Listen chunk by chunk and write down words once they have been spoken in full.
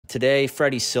Today,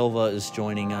 Freddy Silva is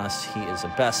joining us. He is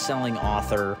a best-selling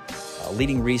author, a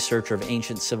leading researcher of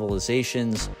ancient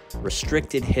civilizations,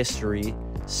 restricted history,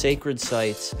 sacred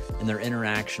sites, and their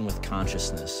interaction with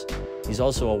consciousness. He's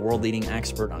also a world-leading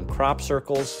expert on crop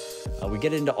circles. We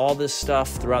get into all this stuff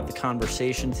throughout the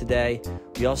conversation today.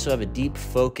 We also have a deep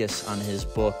focus on his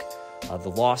book, The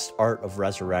Lost Art of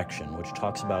Resurrection, which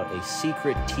talks about a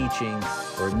secret teaching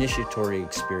or initiatory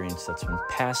experience that's been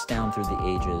passed down through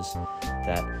the ages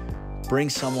that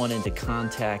brings someone into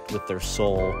contact with their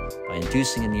soul by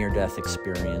inducing a near-death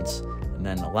experience and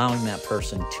then allowing that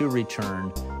person to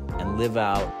return and live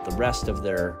out the rest of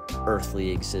their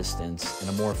earthly existence in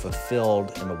a more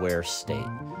fulfilled and aware state.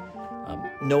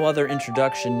 No other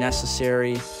introduction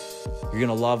necessary. You're going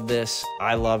to love this.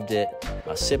 I loved it.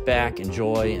 Sit back,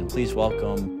 enjoy, and please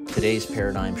welcome today's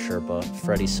Paradigm Sherpa,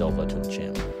 Freddy Silva, to the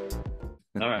channel.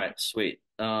 All right, sweet.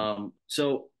 All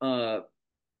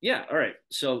right.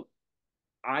 So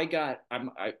like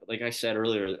I said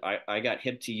earlier, I got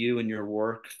hip to you and your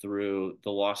work through The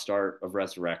Lost Art of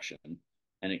Resurrection.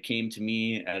 And it came to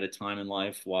me at a time in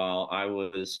life while I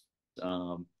was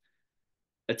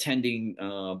attending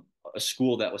a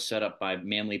school that was set up by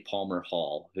Manly Palmer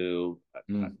Hall, who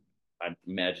I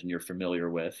imagine you're familiar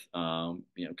with,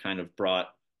 kind of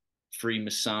brought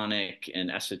Freemasonic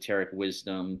and esoteric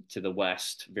wisdom to the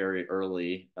West very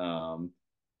early in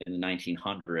the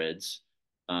 1900s.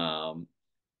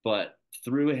 But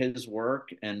through his work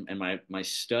and my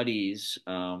studies,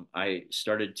 I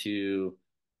started to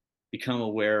become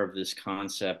aware of this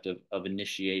concept of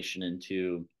initiation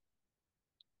into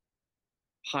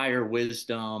higher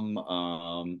wisdom,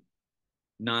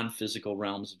 non-physical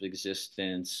realms of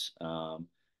existence,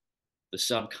 the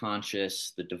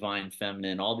subconscious, the divine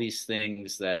feminine, all these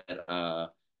things that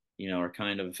are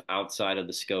kind of outside of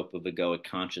the scope of egoic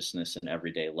consciousness in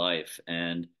everyday life.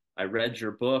 And I read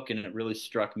your book, and it really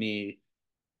struck me,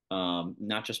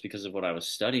 not just because of what I was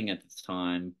studying at the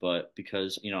time, but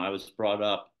because I was brought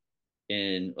up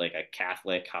in like a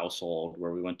Catholic household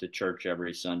where we went to church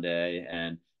every Sunday,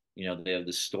 and they have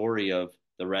the story of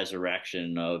the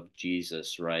resurrection of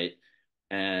Jesus, right?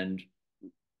 And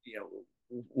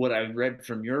what I read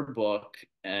from your book,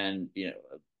 and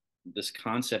this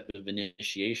concept of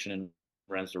initiation and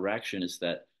resurrection, is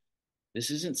that this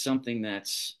isn't something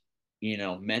that's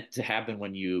meant to happen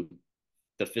when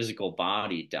the physical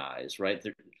body dies, right?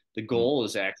 The goal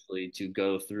is actually to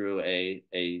go through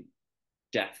a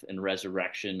death and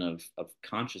resurrection of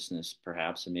consciousness,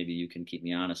 perhaps, and maybe you can keep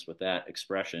me honest with that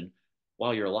expression,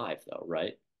 while you're alive, though,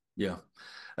 right? Yeah.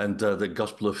 And the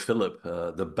Gospel of Philip,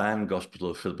 the banned Gospel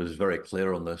of Philip, is very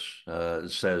clear on this.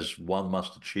 It says one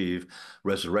must achieve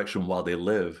resurrection while they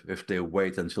live. If they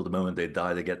wait until the moment they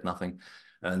die, they get nothing.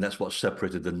 And that's what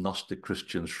separated the Gnostic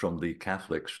Christians from the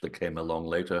Catholics that came along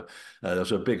later. There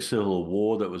was a big civil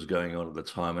war that was going on at the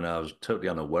time, and I was totally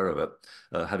unaware of it,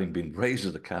 having been raised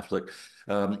as a Catholic,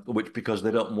 which because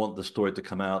they don't want the story to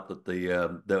come out that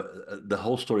the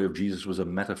whole story of Jesus was a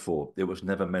metaphor. It was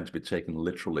never meant to be taken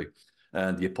literally.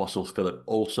 And the Apostle Philip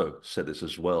also said this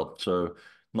as well. So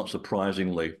not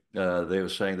surprisingly, they were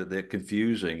saying that the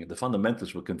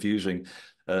fundamentalists were confusing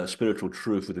spiritual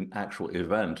truth with an actual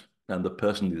event. And the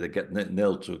person that get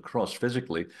nailed to a cross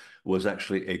physically was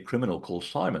actually a criminal called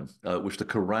Simon, which the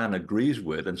Quran agrees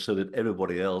with, and so did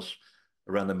everybody else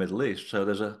around the Middle East. So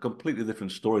there's a completely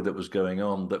different story that was going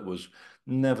on that was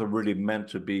never really meant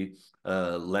to be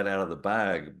let out of the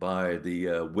bag by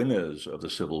the winners of the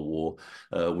Civil War,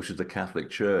 which is the Catholic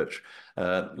Church,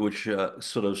 which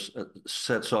sort of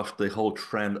sets off the whole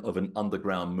trend of an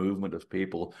underground movement of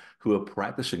people who are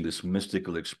practicing this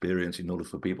mystical experience in order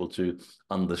for people to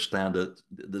understand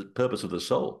the purpose of the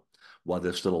soul while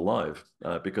they're still alive.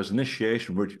 Because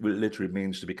initiation literally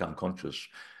means to become conscious.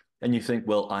 And you think,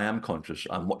 well, I am conscious.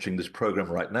 I'm watching this program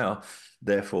right now.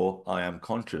 Therefore, I am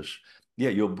conscious. Yeah,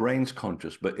 your brain's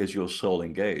conscious, but is your soul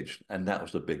engaged? And that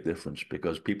was the big difference,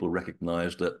 because people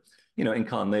recognized that,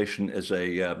 incarnation is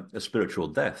a spiritual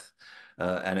death,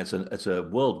 and it's a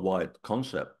worldwide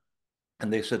concept.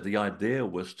 And they said the idea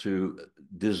was to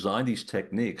design these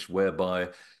techniques whereby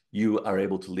you are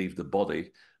able to leave the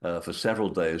body for several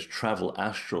days, travel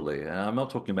astrally. And I'm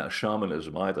not talking about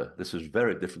shamanism either. This is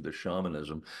very different to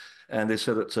shamanism. And they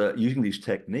said that using these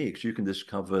techniques, you can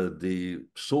discover the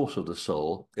source of the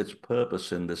soul, its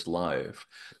purpose in this life,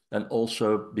 and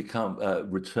also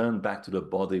return back to the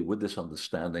body with this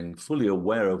understanding, fully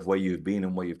aware of where you've been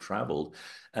and where you've traveled.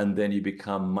 And then you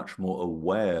become much more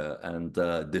aware and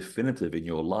definitive in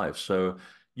your life. So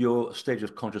your stage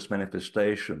of conscious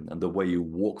manifestation and the way you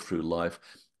walk through life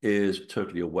is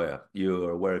totally aware.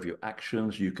 You're aware of your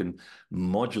actions. You can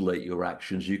modulate your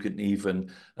actions. You can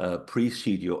even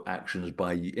precede your actions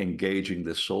by engaging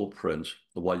the soul print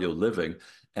while you're living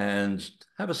and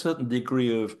have a certain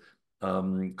degree of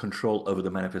control over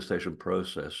the manifestation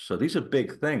process. So these are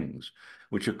big things,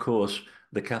 which of course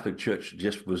the Catholic Church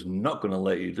just was not going to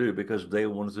let you do because they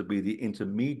wanted to be the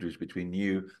intermediaries between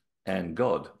you and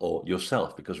God or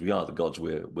yourself, because we are the gods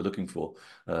we're looking for.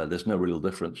 There's no real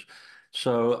difference.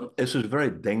 So this is very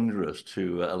dangerous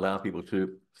to allow people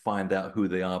to find out who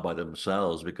they are by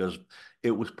themselves, because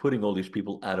it was putting all these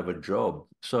people out of a job.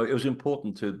 So it was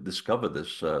important to discover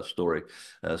this story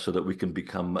so that we can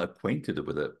become acquainted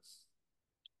with it.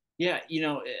 Yeah,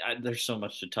 there's so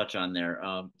much to touch on there.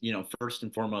 First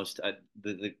and foremost,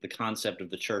 the concept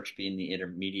of the church being the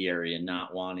intermediary and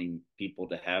not wanting people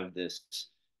to have this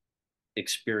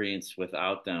experience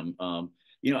without them.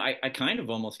 I kind of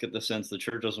almost get the sense the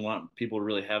church doesn't want people to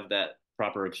really have that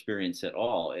proper experience at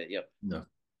all. Yep. No.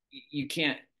 You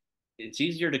can't. It's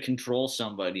easier to control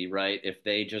somebody, right? If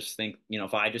they just think,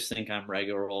 if I just think I'm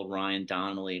regular old Ryan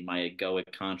Donnelly, my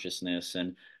egoic consciousness,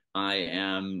 and I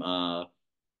am,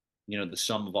 the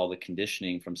sum of all the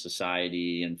conditioning from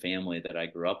society and family that I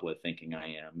grew up with thinking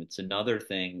I am. It's another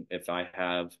thing if I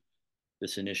have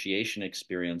this initiation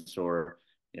experience, or,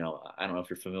 I don't know if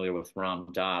you're familiar with Ram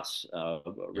Dass, Yeah.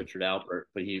 Richard Albert,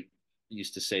 but he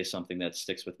used to say something that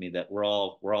sticks with me, that we're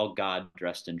all God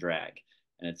dressed in drag.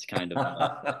 And it's kind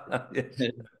of,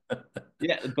 Yes.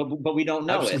 yeah, but we don't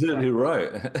know it, Absolutely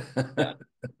right? right. Yeah.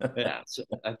 Yeah. So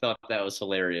I thought that was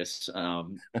hilarious.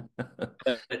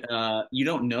 But you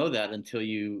don't know that until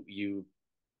you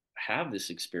have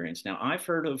this experience. Now, I've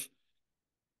heard of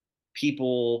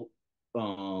people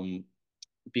um,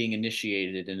 being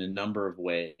initiated in a number of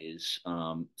ways,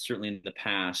 certainly in the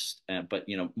past, but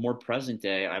more present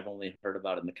day, I've only heard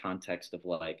about it in the context of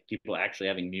like people actually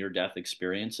having near-death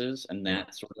experiences, and Yeah.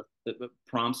 that sort of that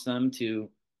prompts them to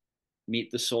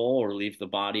meet the soul or leave the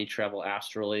body, travel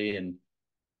astrally, and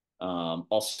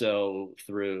also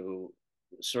through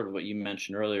sort of what you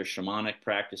mentioned earlier, shamanic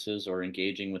practices or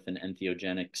engaging with an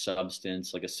entheogenic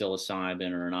substance like a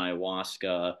psilocybin or an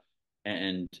ayahuasca,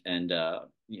 and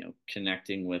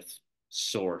connecting with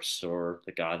source or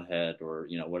the Godhead, or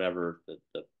whatever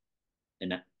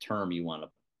the term you want to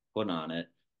put on it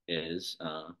is,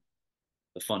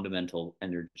 the fundamental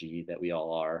energy that we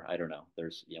all are. I don't know.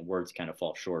 There's words kind of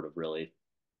fall short of really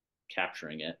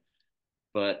capturing it,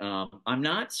 but I'm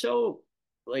not so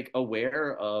like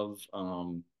aware of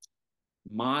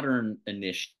modern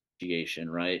initiation.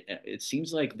 Right? It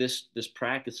seems like this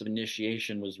practice of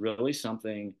initiation was really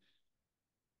something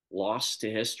lost to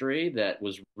history that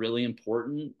was really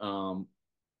important.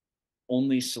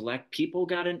 Only select people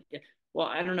got in. Well,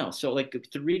 I don't know. So, like,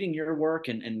 through reading your work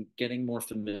and getting more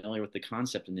familiar with the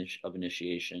concept of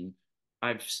initiation,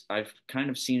 I've kind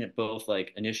of seen it both.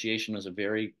 Like, initiation was a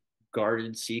very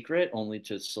guarded secret, only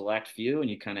to select few, and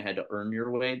you kind of had to earn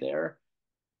your way there.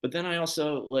 But then I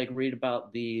also like read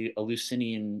about the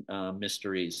Eleusinian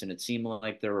mysteries, and it seemed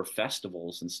like there were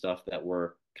festivals and stuff that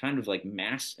were kind of like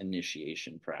mass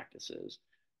initiation practices.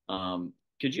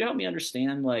 Could you help me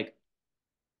understand, like,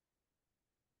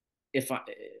 if I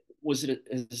was it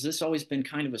has this always been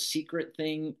kind of a secret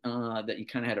thing, that you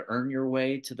kind of had to earn your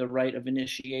way to the rite of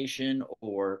initiation,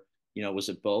 or was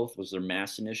it both? Was there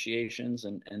mass initiations,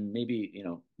 and maybe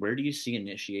where do you see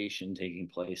initiation taking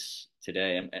place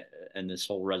today, and this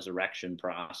whole resurrection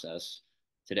process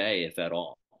today, if at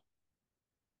all?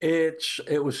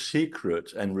 It was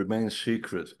secret and remains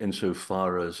secret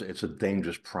insofar as it's a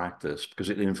dangerous practice because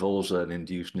it involves an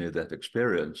induced near-death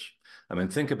experience. I mean,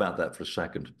 think about that for a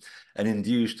second. An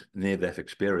induced near-death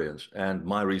experience. And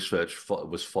my research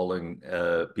was following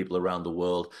people around the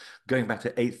world going back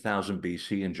to 8,000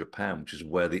 BC in Japan, which is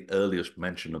where the earliest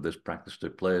mention of this practice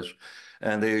took place.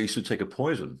 And they used to take a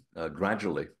poison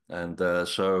gradually. And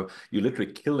so you're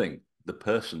literally killing the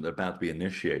person about to be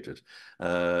initiated.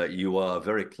 You are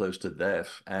very close to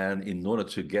death. And in order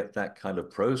to get that kind of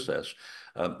process,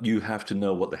 you have to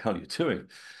know what the hell you're doing.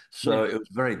 So Yeah. it was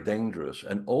very dangerous.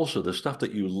 And also the stuff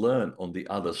that you learn on the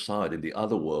other side, in the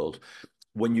other world,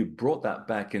 when you brought that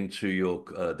back into your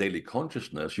daily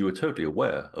consciousness, you were totally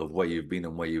aware of where you've been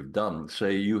and where you've done. So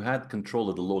you had control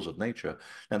of the laws of nature.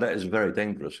 Now, that is very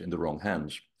dangerous in the wrong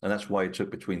hands. And that's why it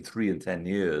took between 3 and 10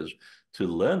 years to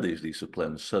learn these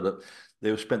disciplines, so that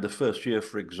they would spend the first year,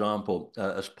 for example,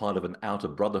 as part of an outer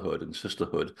brotherhood and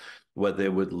sisterhood, where they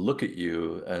would look at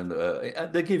you and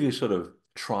they give you sort of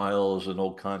trials and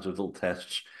all kinds of little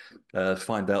tests,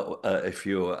 find out if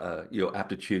your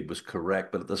aptitude was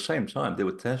correct. But at the same time, they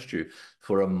would test you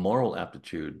for a moral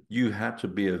aptitude. You had to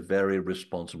be a very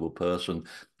responsible person,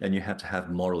 and you had to have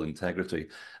moral integrity.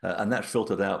 And that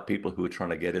filtered out people who were trying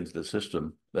to get into the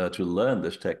system to learn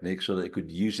this technique so they could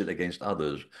use it against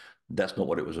others. That's not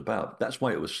what it was about. That's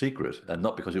why it was secret, and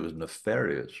not because it was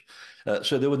nefarious.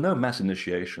 So there were no mass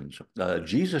initiations.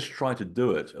 Jesus tried to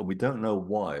do it, and we don't know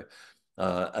why.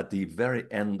 At the very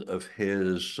end of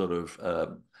his sort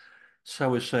of, so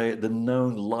we say, the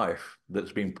known life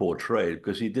that's been portrayed,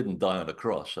 because he didn't die on a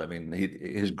cross. I mean,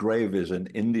 his grave is in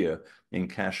India, in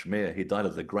Kashmir. He died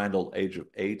at the grand old age of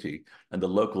 80, and the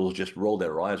locals just roll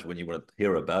their eyes when you want to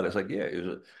hear about it. It's like, yeah,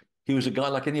 he was a guy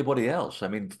like anybody else. I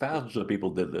mean, thousands of people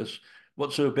did this.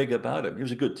 What's so big about him? He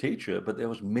was a good teacher, but there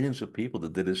was millions of people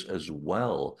that did this as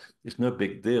well. It's no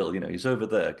big deal. You know, he's over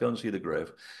there. Go and see the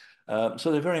grave.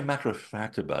 So they're very matter of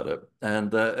fact about it,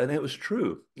 and it was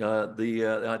true.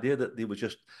 The idea that they were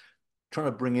just trying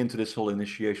to bring into this whole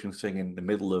initiation thing in the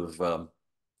middle of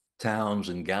towns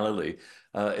in Galilee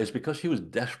is because he was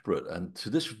desperate. And to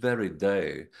this very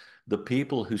day, the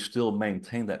people who still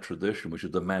maintain that tradition, which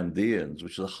is the Mandeans,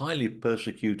 which is a highly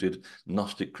persecuted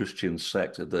Gnostic Christian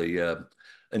sect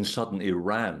in southern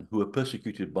Iran, who are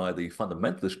persecuted by the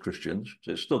fundamentalist Christians,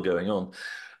 so it's still going on.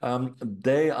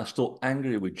 They are still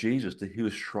angry with Jesus that he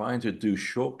was trying to do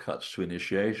shortcuts to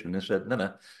initiation. And they said, no,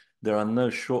 no, there are no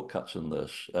shortcuts in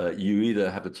this. You either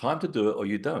have the time to do it or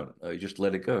you don't. You just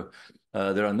let it go.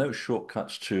 There are no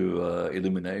shortcuts to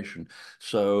illumination.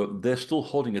 So they're still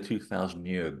holding a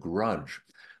 2,000-year grudge.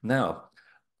 Now,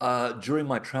 during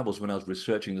my travels, when I was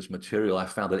researching this material, I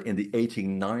found that in the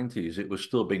 1890s, it was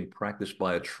still being practiced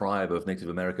by a tribe of Native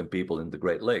American people in the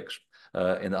Great Lakes.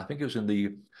 And I think it was in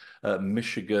the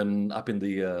Michigan, up in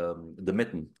the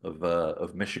mitten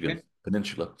of Michigan Okay.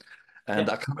 Peninsula. And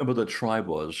Yeah. I can't remember what the tribe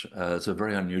was. It's a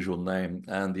very unusual name.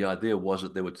 And the idea was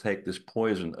that they would take this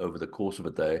poison over the course of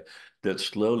a day that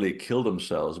slowly kill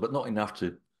themselves, but not enough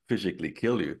to physically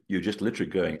kill you. You're just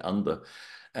literally going under.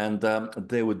 And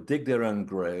they would dig their own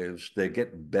graves. They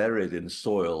get buried in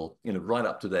soil, you know, right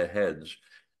up to their heads.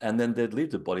 And then they'd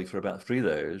leave the body for about 3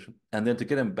 days. And then to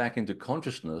get him back into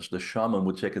consciousness, the shaman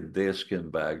would take a deerskin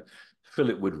bag,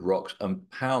 fill it with rocks, and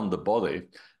pound the body.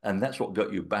 And that's what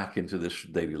got you back into this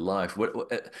daily life.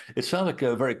 It sounds like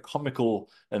a very comical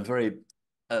and very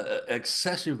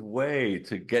excessive way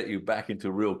to get you back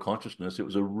into real consciousness. It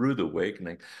was a rude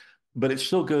awakening. But it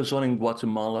still goes on in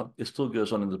Guatemala. It still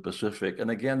goes on in the Pacific. And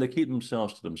again, they keep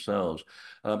themselves to themselves.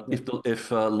 Yeah.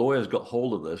 If lawyers got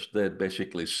hold of this, they'd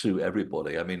basically sue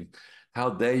everybody. I mean, how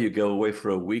dare you go away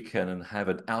for a weekend and have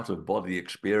an out-of-body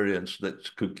experience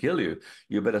that could kill you?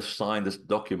 You better sign this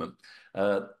document.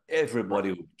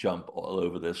 Everybody will jump all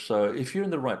over this. So if you're in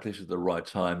the right place at the right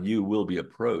time, you will be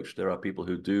approached. There are people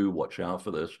who do watch out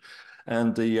for this.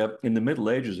 And in the Middle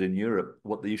Ages in Europe,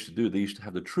 what they used to do, they used to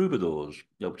have the troubadours,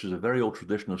 which is a very old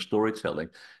tradition of storytelling,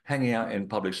 hanging out in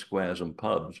public squares and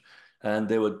pubs. And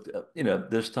they would,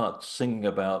 they start singing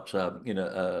about,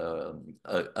 a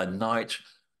knight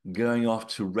going off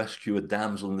to rescue a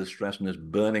damsel in distress in this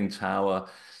burning tower.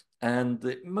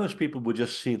 And most people would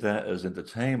just see that as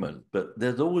entertainment. But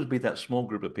there'd always be that small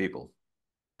group of people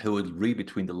who would read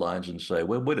between the lines and say,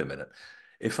 well, wait a minute.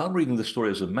 If I'm reading the story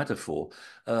as a metaphor,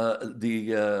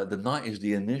 the knight is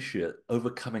the initiate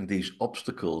overcoming these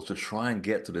obstacles to try and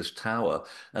get to this tower.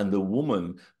 And the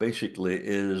woman basically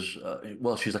is,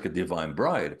 well, she's like a divine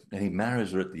bride. And he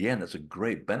marries her at the end. That's a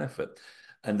great benefit.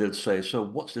 And they'd say, so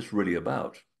what's this really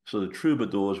about? So the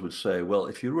troubadours would say, well,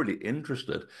 if you're really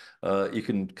interested, you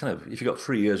can kind of, if you've got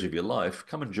 3 years of your life,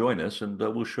 come and join us and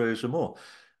we'll show you some more.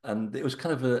 And it was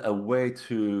kind of a way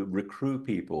to recruit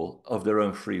people of their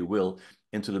own free will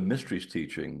into the mysteries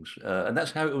teachings. And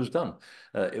that's how it was done.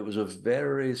 It was a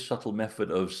very subtle method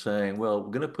of saying, well,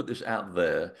 we're going to put this out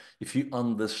there. If you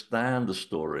understand the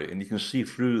story and you can see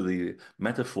through the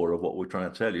metaphor of what we're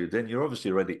trying to tell you, then you're obviously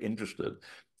already interested.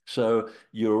 So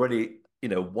you're already,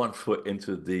 1 foot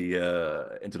into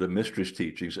the mysteries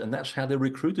teachings, and that's how they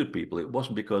recruited people. It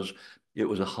wasn't because it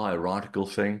was a hierarchical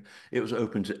thing. It was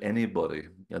open to anybody.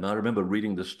 And I remember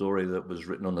reading the story that was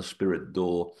written on the spirit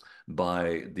door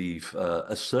by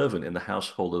a servant in the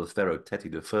household of the Pharaoh Teti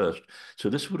I. So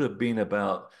this would have been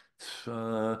about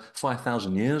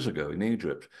 5,000 years ago in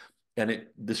Egypt. And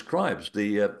it describes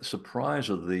the surprise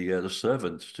of the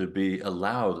servants to be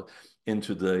allowed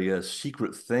into the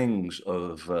secret things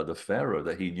of the Pharaoh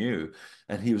that he knew,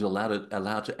 and he was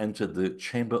allowed to enter the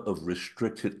chamber of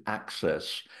restricted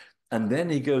access. And then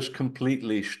he goes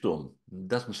completely stum,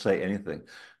 doesn't say anything.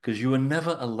 because you were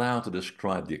never allowed to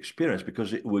describe the experience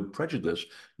because it would prejudice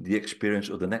the experience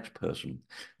of the next person.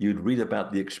 You'd read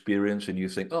about the experience and you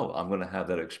think, oh, I'm going to have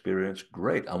that experience.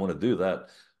 Great, I want to do that.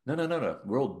 No, no, no, no.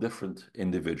 We're all different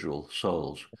individual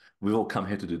souls. We've all come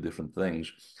here to do different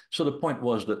things. So the point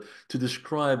was that to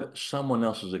describe someone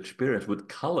else's experience would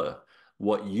color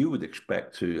what you would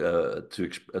expect to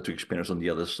experience on the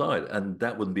other side, and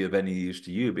that wouldn't be of any use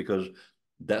to you because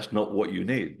that's not what you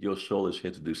need. Your soul is here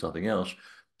to do something else.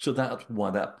 So that's why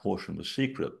that portion was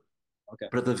secret. Okay.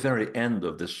 But at the very end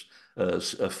of this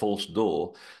false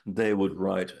door, they would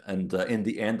write, and in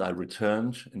the end, I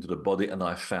returned into the body and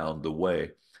I found the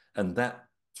way. And that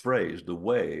phrase, the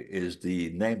way, is the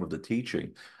name of the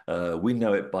teaching. We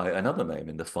know it by another name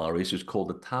in the Far East. It's called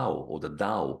the Tao or the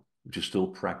Tao, which is still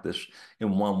practiced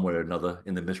in one way or another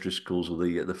in the mystery schools of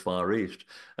the Far East.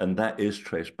 And that is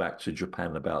traced back to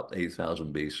Japan about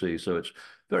 8,000 BC. So it's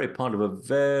very part of a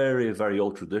very, very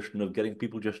old tradition of getting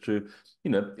people just to,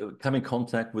 come in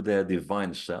contact with their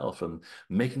divine self and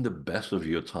making the best of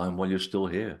your time while you're still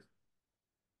here.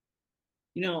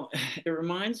 It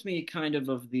reminds me kind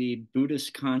of the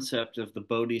Buddhist concept of the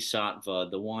bodhisattva,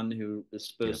 the one who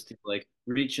is Yeah, supposed to like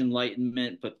reach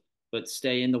enlightenment, but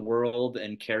stay in the world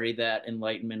and carry that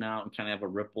enlightenment out and kind of have a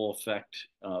ripple effect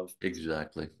of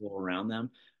exactly. people around them.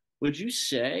 Would you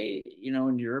say,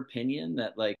 in your opinion,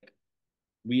 that like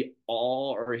we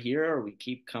all are here, or we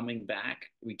keep coming back,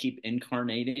 we keep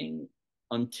incarnating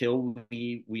until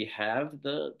we have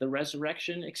the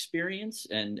resurrection experience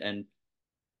and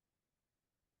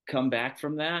come back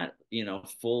from that,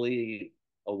 fully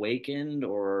awakened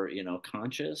or,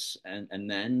 conscious, and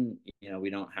then, we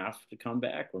don't have to come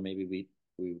back, or maybe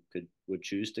would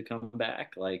choose to come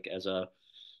back like as a,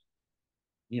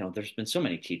 there's been so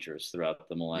many teachers throughout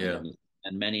the Yeah, millennium,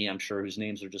 and many I'm sure whose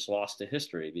names are just lost to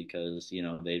history because,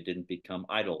 they didn't become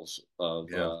idols of,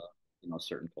 yeah.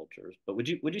 certain cultures. But would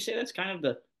you say that's kind of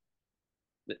the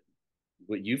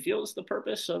what you feel is the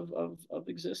purpose of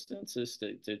existence, is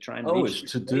to try and Oh, reach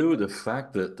it's the to state do with of, the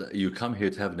fact that you come here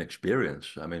to have an experience.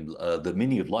 I mean, the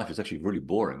meaning of life is actually really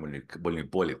boring when you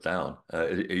boil it down.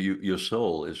 Your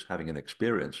soul is having an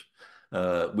experience.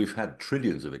 We've had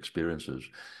trillions of experiences,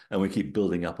 and we keep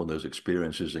building up on those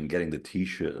experiences and getting the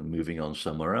T-shirt and moving on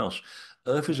somewhere else.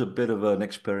 Earth is a bit of an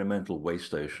experimental way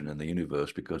station in the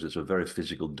universe because it's a very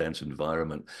physical, dense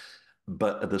environment.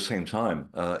 But at the same time,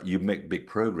 you make big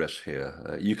progress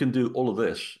here. You can do all of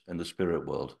this in the spirit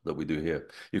world that we do here.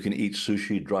 You can eat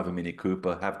sushi, drive a Mini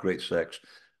Cooper, have great sex,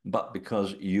 but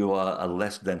because you are a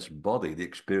less dense body, the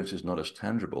experience is not as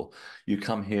tangible. You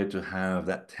come here to have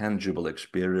that tangible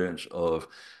experience of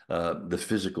the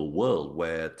physical world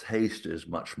where taste is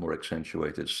much more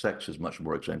accentuated, sex is much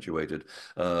more accentuated,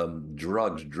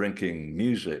 drugs, drinking,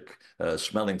 music,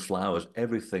 smelling flowers,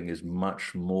 everything is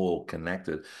much more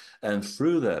connected. And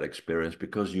through that experience,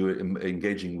 because you're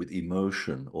engaging with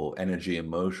emotion or energy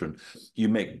emotion, you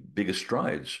make bigger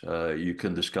strides. You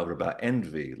can discover about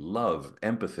envy, love,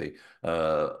 empathy,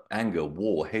 anger,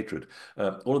 war, hatred.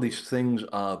 All of these things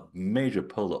are major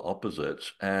polar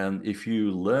opposites. And if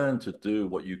you learn to do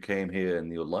what you came here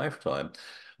in your lifetime,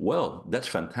 well, that's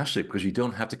fantastic because you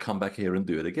don't have to come back here and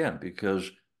do it again because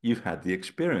you've had the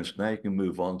experience. Now you can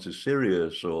move on to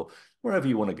Sirius or wherever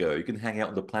you want to go. You can hang out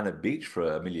on the planet beach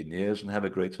for a million years and have a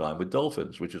great time with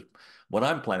dolphins, which is what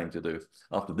I'm planning to do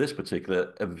after this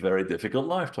particular, a very difficult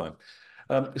lifetime.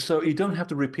 So you don't have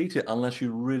to repeat it unless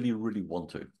you really, really want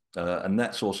to. And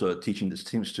that's also a teaching that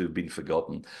seems to have been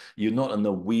forgotten. You're not on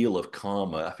the wheel of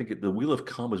karma. I think the wheel of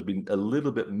karma has been a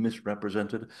little bit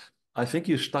misrepresented. I think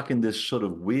you're stuck in this sort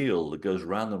of wheel that goes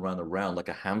round and round and round like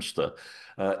a hamster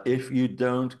if you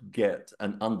don't get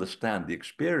and understand the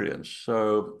experience.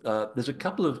 So there's a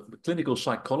couple of clinical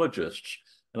psychologists,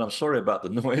 and I'm sorry about the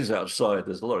noise outside.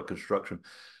 There's a lot of construction.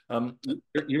 Um,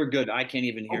 you're good. I can't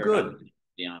even oh, hear it. good, To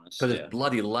be honest. because Yeah. it's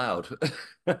bloody loud.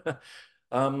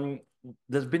 Um,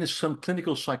 there's been some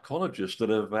clinical psychologists that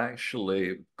have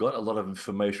actually got a lot of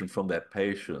information from their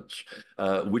patients,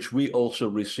 which we also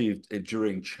received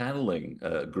during channeling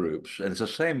groups, and it's the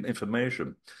same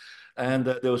information. And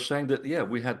they were saying that, yeah,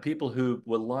 we had people who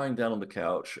were lying down on the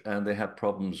couch and they had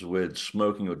problems with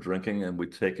smoking or drinking, and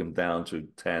we'd take them down to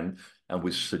 10 and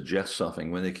we suggest something.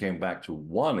 When they came back to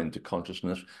one into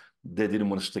consciousness, they didn't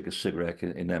want to stick a cigarette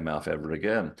in their mouth ever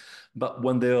again. But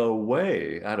when they're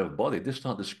away out of body, they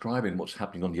start describing what's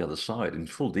happening on the other side in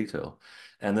full detail.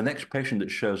 And the next patient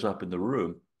that shows up in the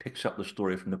room picks up the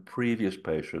story from the previous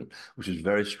patient, which is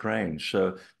very strange.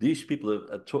 So these people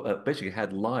have basically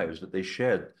had lives that they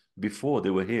shared before they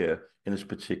were here in this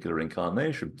particular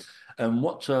incarnation. And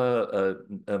what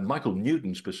Michael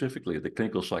Newton, specifically, the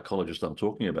clinical psychologist I'm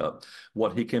talking about,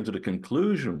 what he came to the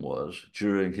conclusion was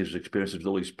during his experiences with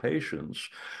all these patients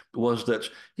was that,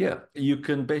 yeah, you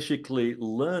can basically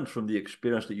learn from the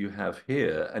experience that you have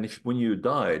here. And if when you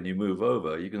die and you move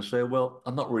over, you can say, well,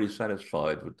 I'm not really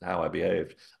satisfied with how I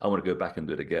behaved. I want to go back and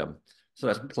do it again. So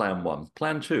that's plan one.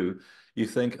 Plan two, you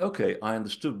think, okay, I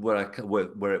understood where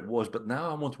it was, but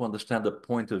now I want to understand the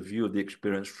point of view of the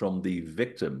experience from the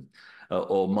victim,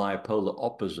 or my polar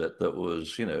opposite that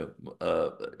was,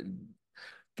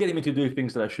 getting me to do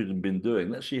things that I shouldn't have been doing.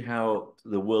 Let's see how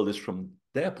the world is from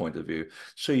their point of view.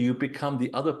 So you become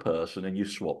the other person and you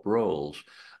swap roles.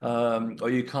 Or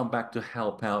you come back to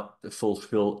help out, to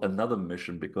fulfill another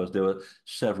mission because there were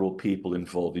several people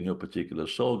involved in your particular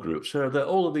soul group. So there are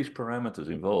all of these parameters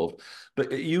involved.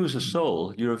 But you as a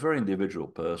soul, you're a very individual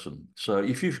person. So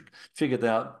if you've figured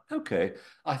out, okay,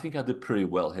 I think I did pretty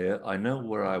well here. I know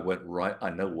where I went right. I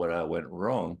know where I went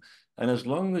wrong. And as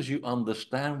long as you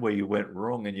understand where you went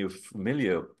wrong and you're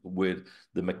familiar with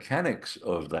the mechanics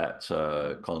of that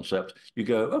concept, you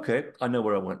go, okay, I know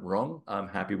where I went wrong. I'm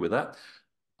happy with that.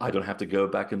 I don't have to go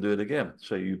back and do it again.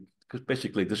 So you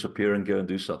basically disappear and go and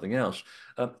do something else.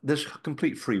 There's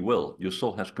complete free will. Your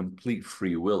soul has complete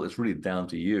free will. It's really down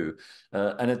to you.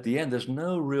 And at the end, there's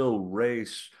no real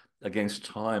race against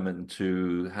time and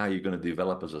to how you're going to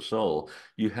develop as a soul.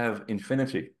 You have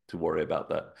infinity to worry about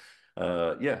that.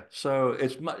 Yeah, so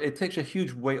it takes a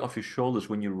huge weight off your shoulders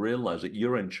when you realize that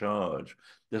you're in charge.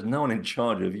 There's no one in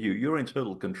charge of you. You're in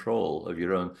total control of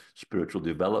your own spiritual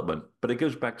development. But it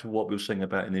goes back to what we were saying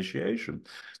about initiation.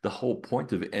 The whole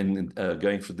point of it, and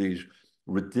going for these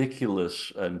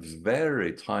ridiculous and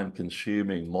very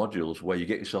time-consuming modules where you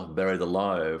get yourself buried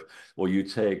alive, or you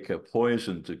take a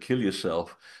poison to kill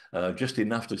yourself, just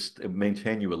enough to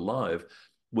maintain you alive,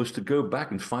 was to go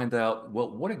back and find out,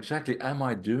 well, what exactly am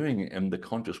I doing in the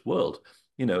conscious world?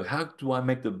 How do I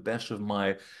make the best of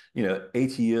my,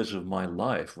 80 years of my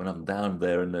life when I'm down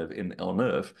there on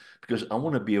Earth? Because I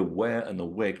want to be aware and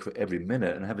awake for every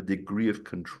minute and have a degree of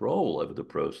control over the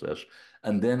process.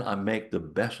 And then I make the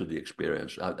best of the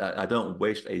experience. I don't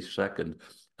waste a second.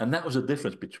 And that was the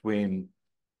difference between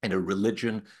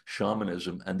religion,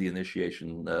 shamanism, and the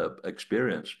initiation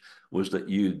experience was that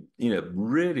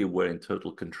really were in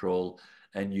total control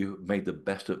and you made the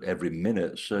best of every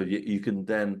minute. So you can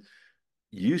then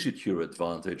use it to your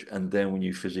advantage. And then when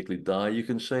you physically die, you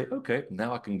can say, okay,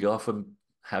 now I can go off and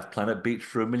have Planet Beach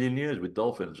for 1 million years with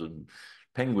dolphins and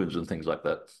penguins and things like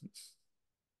that.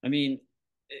 I mean,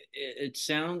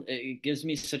 it gives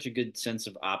me such a good sense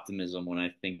of optimism when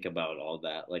I think about all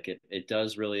that. Like it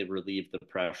does really relieve the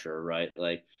pressure, right?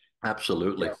 Like,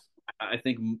 Absolutely. yeah, I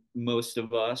think most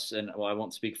of us, and well, I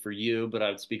won't speak for you, but I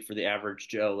would speak for the average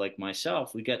Joe like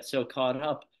myself. We get so caught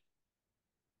up.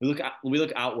 We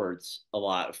look outwards a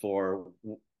lot for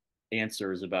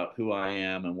answers about who I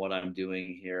am and what I'm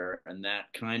doing here, and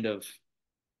that kind of,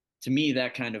 to me,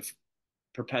 that kind of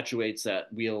perpetuates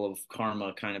that wheel of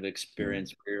karma kind of Mm.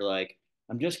 experience where you're like,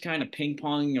 I'm just kind of ping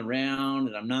ponging around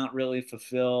and I'm not really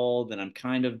fulfilled and I'm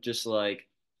kind of just like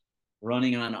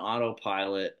running on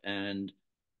autopilot. And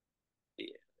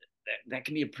that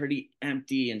can be a pretty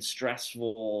empty and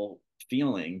stressful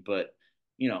feeling. But,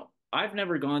 I've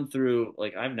never gone through,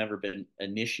 like, I've never been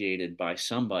initiated by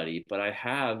somebody, but I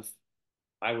have,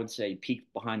 I would say,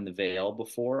 peeked behind the veil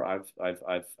before.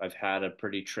 I've had a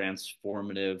pretty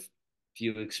transformative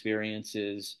few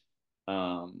experiences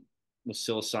with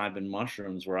psilocybin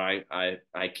mushrooms where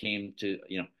I came to,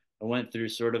 I went through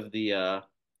sort of the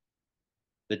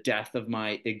death of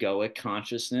my egoic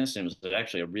consciousness. And it was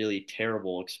actually a really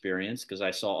terrible experience because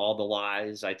I saw all the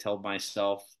lies I told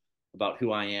myself about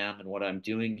who I am and what I'm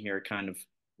doing here kind of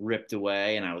ripped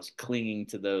away, and I was clinging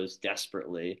to those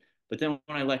desperately. But then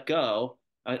when I let go,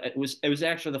 it was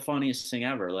actually the funniest thing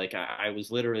ever. Like I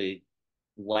was literally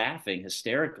laughing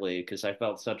hysterically because I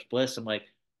felt such bliss. I'm like,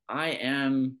 I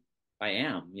am,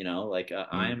 like I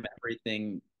Mm. am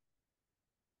everything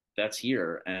that's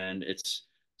here. And it's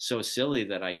so silly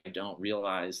that I don't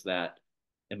realize that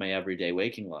in my everyday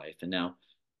waking life. And now,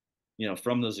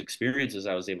 from those experiences,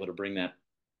 I was able to bring that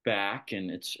back,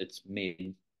 and it's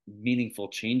made meaningful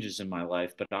changes in my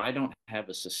life. But I don't have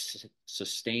a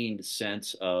sustained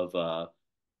sense of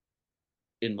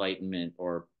enlightenment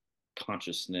or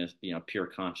consciousness, pure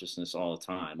consciousness all the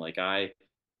time. Like I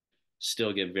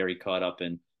still get very caught up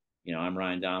in, I'm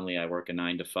Ryan Donnelly. I work a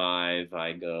 9 to 5.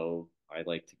 I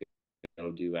like to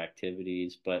go do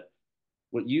activities. But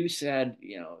what you said,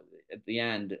 at the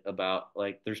end about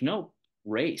like, there's no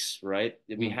race, right?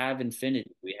 We Mm. have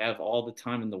infinity, we have all the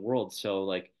time in the world. So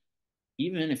like,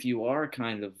 even if you are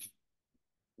kind of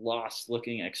lost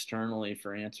looking externally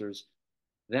for answers,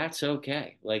 that's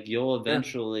okay. Like you'll Yeah,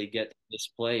 eventually get to this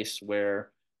place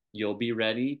where you'll be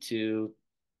ready to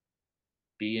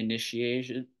be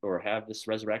initiated or have this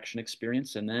resurrection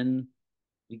experience, and then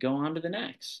you go on to the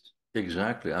next.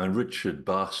 exactly. I mean, Richard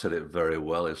Bach said it very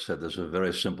well. He said there's a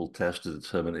very simple test to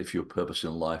determine if your purpose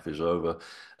in life is over.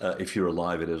 If you're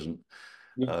alive, it isn't.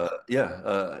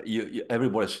 Yeah.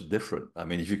 Everybody's different. I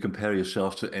mean, if you compare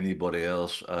yourself to anybody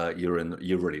else, you're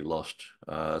really lost.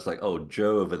 It's like, oh,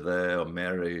 Joe over there or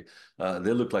Mary,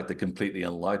 they look like they're completely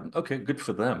enlightened. Okay, good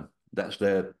for them. That's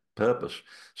their purpose.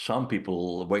 Some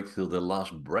people wait till their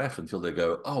last breath until they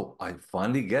go, oh, I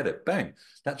finally get it. Bang.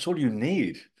 That's all you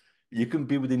need. You can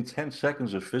be within 10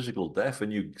 seconds of physical death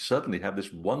and you suddenly have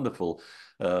this wonderful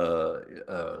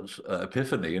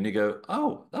epiphany and you go,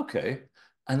 oh, okay.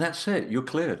 And that's it. You're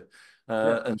cleared.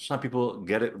 Yeah. And some people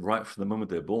get it right from the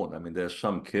moment they're born. I mean, there's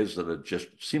some kids that are just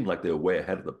seem like they're way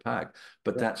ahead of the pack,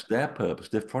 but Yeah. that's their purpose.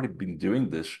 They've probably been doing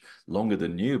this longer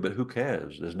than you, but who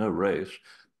cares? There's no race.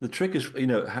 The trick is,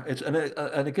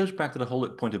 it goes back to the whole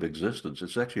point of existence.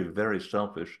 It's actually a very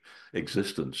selfish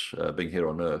existence, being here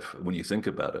on Earth when you think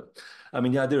about it. I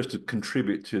mean, the idea is to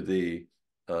contribute to the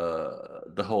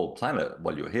whole planet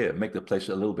while you're here, make the place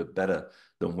a little bit better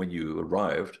than when you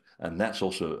arrived. And that's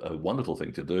also a wonderful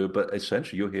thing to do. But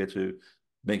essentially, you're here to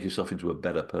make yourself into a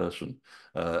better person.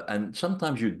 And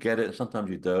sometimes you get it, and sometimes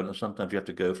you don't. And sometimes you have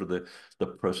to go through the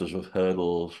process of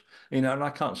hurdles. And I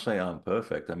can't say I'm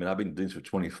perfect. I mean, I've been doing this for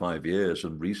 25 years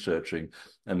and researching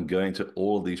and going to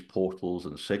all these portals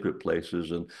and sacred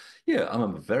places. And yeah, I'm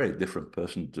a very different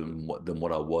person than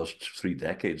what I was 3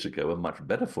 decades ago. I'm much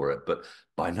better for it, but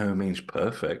by no means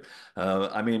perfect.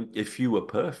 I mean, if you were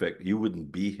perfect, you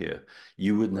wouldn't be here.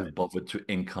 You wouldn't Right. have bothered to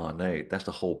incarnate. That's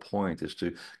the whole point, is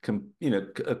to,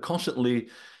 constantly,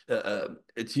 to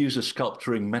use a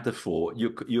sculpturing metaphor,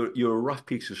 you're a rough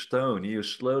piece of stone. You're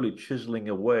slowly chiseling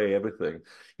away everything,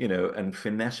 and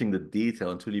finessing the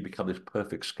detail until you become this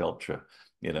perfect sculpture.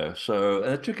 So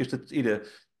and the trick is to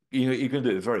you can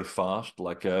do it very fast.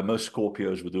 Like most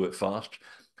Scorpios will do it fast.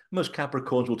 Most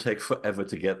Capricorns will take forever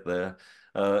to get there.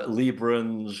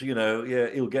 Librans, yeah,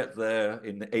 he'll get there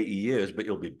in 80 years, but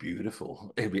he'll be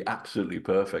beautiful. He'll be absolutely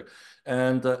perfect.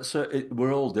 And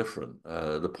we're all different.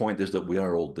 The point is that we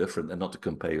are all different and not to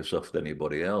compare yourself with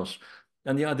anybody else.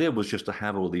 And the idea was just to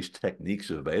have all these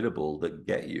techniques available that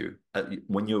get you,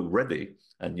 when you're ready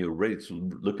and you're ready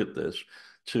to look at this,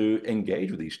 to engage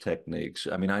with these techniques.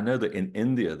 I mean, I know that in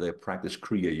India, they practice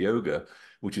Kriya Yoga,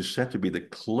 which is said to be the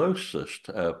closest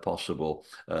possible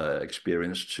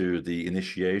experience to the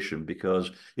initiation, because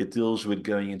it deals with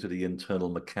going into the internal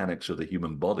mechanics of the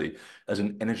human body as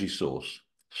an energy source.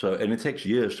 And it takes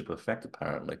years to perfect,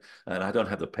 apparently. And I don't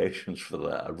have the patience for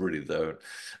that. I really don't.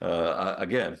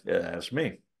 Again, that's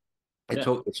me.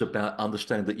 Yeah. It's about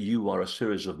understanding that you are a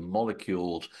series of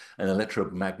molecules and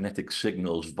electromagnetic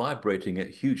signals vibrating at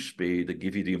huge speed that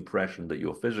give you the impression that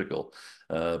you're physical.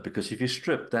 Because if you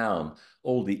strip down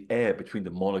all the air between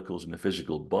the molecules in the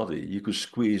physical body, you could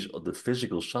squeeze the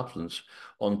physical substance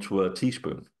onto a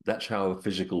teaspoon. That's how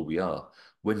physical we are.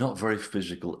 We're not very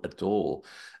physical at all.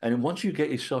 And once you get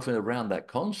yourself in around that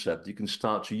concept, you can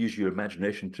start to use your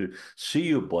imagination to see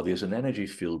your body as an energy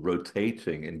field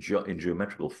rotating in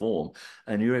geometrical form,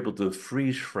 and you're able to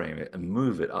freeze frame it and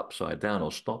move it upside down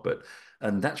or stop it.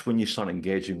 And that's when you start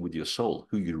engaging with your soul,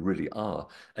 who you really are.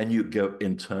 And you go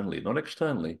internally, not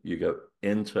externally, you go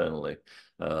internally.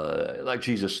 Like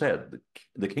Jesus said,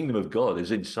 the kingdom of God is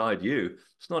inside you.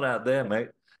 It's not out there, mate.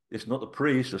 It's not the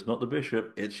priest, it's not the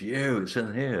bishop, it's you, it's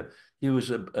in here. He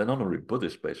was an honorary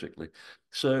Buddhist, basically.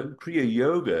 So Kriya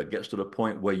Yoga gets to the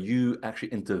point where you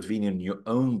actually intervene in your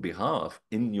own behalf,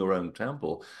 in your own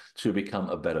temple, to become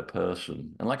a better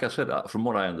person. And like I said, from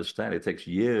what I understand, it takes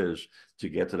years to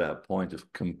get to that point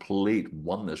of complete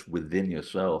oneness within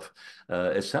yourself.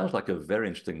 It sounds like a very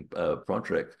interesting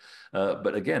project.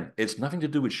 But again, it's nothing to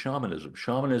do with shamanism.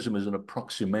 Shamanism is an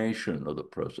approximation of the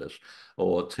process,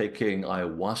 or taking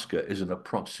ayahuasca is an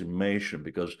approximation,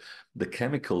 because the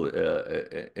chemical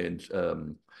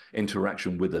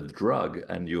interaction with a drug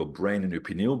and your brain and your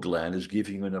pineal gland is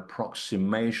giving you an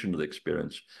approximation of the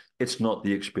experience. It's not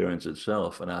the experience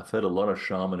itself. And I've heard a lot of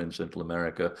shamans in Central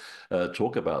America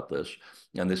talk about this.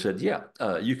 And they said, yeah,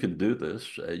 you can do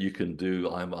this. You can do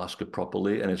ayahuasca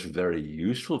properly. And it's very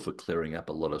useful for clearing up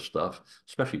a lot of stuff,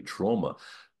 especially trauma.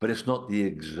 But it's not the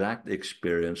exact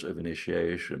experience of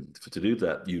initiation. To do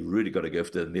that, you really got to go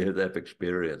for the near-death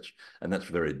experience. And that's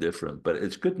very different. But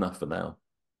it's good enough for now.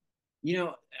 You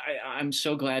know, I'm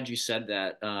so glad you said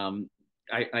that.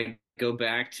 I go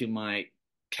back to my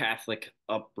Catholic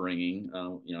upbringing.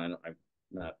 I'm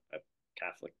not a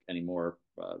Catholic anymore.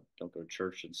 Don't go to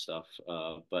church and stuff.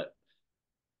 But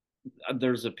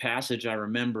there's a passage I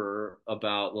remember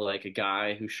about like a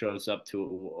guy who shows up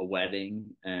to a wedding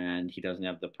and he doesn't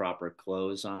have the proper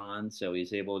clothes on, so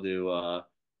he's able to,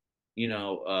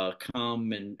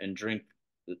 come and drink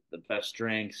the best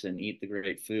drinks and eat the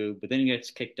great food, but then he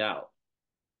gets kicked out.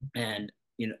 And,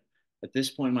 at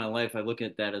this point in my life, I look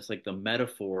at that as like the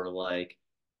metaphor, like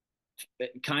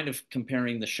kind of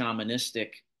comparing the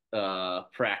shamanistic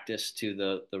practice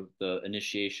to the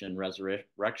initiation and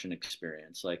resurrection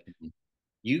experience. Like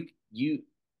you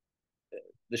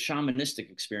the shamanistic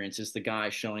experience is the guy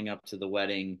showing up to the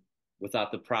wedding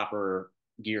without the proper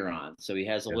gear on. So he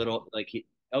has a Yeah. little like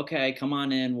okay, come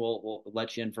on in, we'll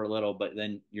let you in for a little, but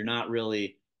then you're not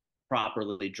really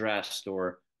properly dressed,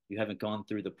 or you haven't gone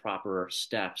through the proper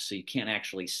steps, so you can't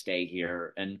actually stay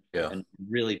here Yeah. and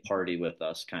really party with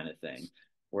us kind of thing.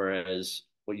 Whereas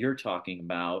what you're talking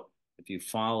about, if you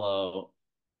follow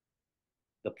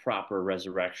the proper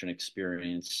resurrection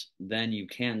experience, then you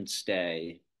can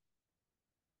stay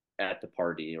at the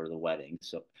party or the wedding.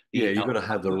 So Yeah, the you've got to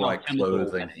have the right alchemical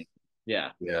clothing. wedding.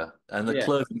 Yeah. Yeah, and the Yeah.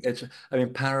 clothing, I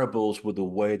mean, parables were the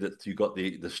way that you got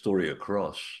the story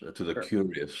across to the Sure.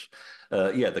 curious.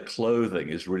 Yeah, the clothing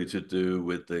is really to do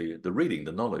with the reading,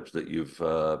 the knowledge that you've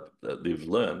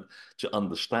learned to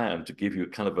understand, to give you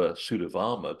kind of a suit of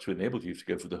armor to enable you to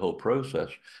go through the whole process.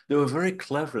 They were very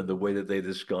clever in the way that they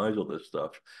disguise all this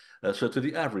stuff. So to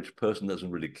the average person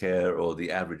doesn't really care, or the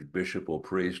average bishop or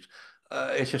priest,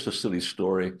 it's just a silly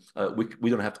story. We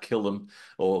don't have to kill them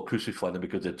or crucify them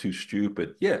because they're too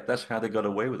stupid. Yeah, that's how they got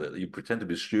away with it. You pretend to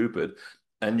be stupid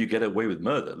and you get away with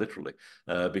murder, literally,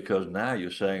 because now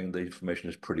you're saying the information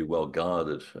is pretty well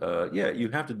guarded. Yeah, you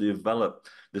have to develop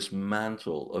this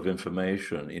mantle of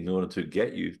information in order to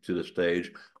get you to the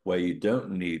stage where you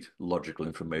don't need logical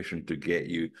information to get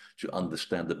you to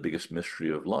understand the biggest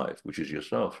mystery of life, which is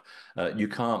yourself. You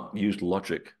can't use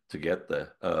logic to get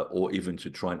there, or even to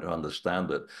try to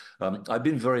understand it. I've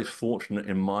been very fortunate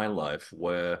in my life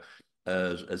where,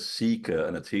 as a seeker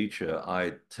and a teacher,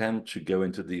 I tend to go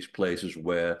into these places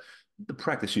where the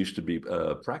practice used to be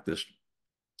practiced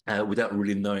without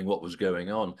really knowing what was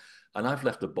going on. And I've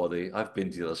left the body, I've been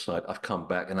to the other side, I've come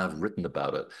back and I've written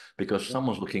about it because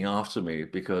someone's looking after me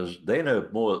because they know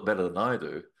more better than I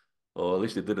do, or at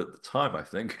least they did at the time, I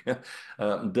think.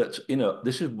 That,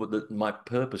 this is my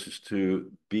purpose is to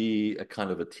be a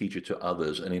kind of a teacher to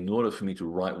others. And in order for me to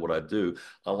write what I do,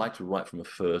 I like to write from a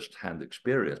first-hand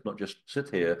experience, not just sit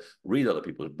here, read other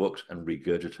people's books and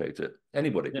regurgitate it.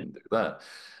 Anybody Yeah. can do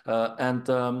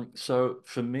that. So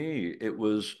for me, it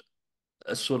was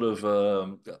a sort of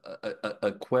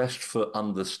a quest for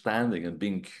understanding and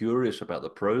being curious about the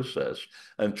process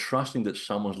and trusting that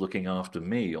someone's looking after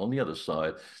me on the other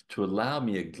side to allow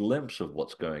me a glimpse of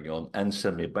what's going on and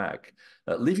send me back.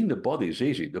 Leaving the body is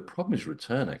easy. The problem is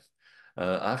returning.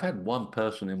 I've had one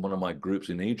person in one of my groups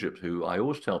in Egypt who I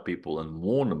always tell people and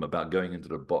warn them about going into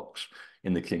the box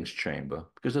in the king's chamber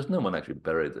because there's no one actually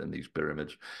buried in these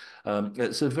pyramids.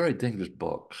 It's a very dangerous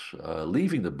box.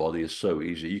 Leaving the body is so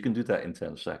easy. You can do that in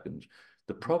 10 seconds.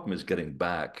 The problem is getting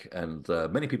back, and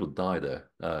many people die there.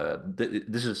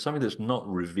 This is something that's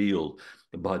not revealed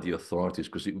by the authorities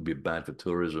because it would be bad for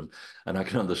tourism, and I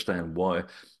can understand why.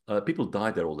 People die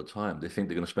there all the time. They think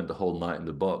they're going to spend the whole night in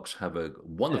the box, have a Yeah.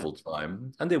 wonderful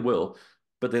time, and they will,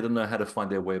 but they don't know how to find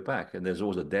their way back. And there's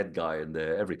always a dead guy in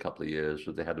there every couple of years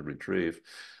that they had to retrieve.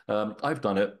 I've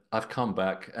done it. I've come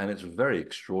back, and it's a very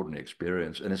extraordinary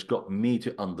experience. And it's got me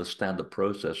to understand the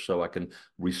process so I can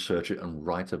research it and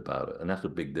write about it. And that's a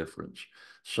big difference.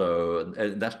 So,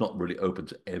 and that's not really open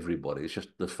to everybody. It's just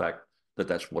the fact that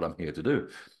that's what I'm here to do.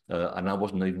 And I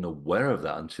wasn't even aware of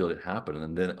that until it happened.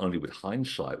 And then only with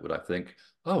hindsight would I think,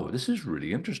 oh, this is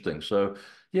really interesting. So,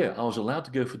 yeah, I was allowed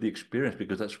to go for the experience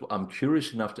because that's what I'm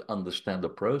curious enough to understand the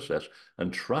process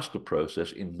and trust the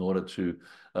process in order to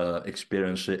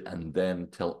experience it and then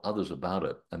tell others about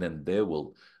it. And then they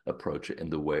will approach it in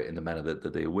the manner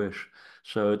that they wish.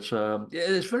 So yeah,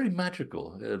 it's very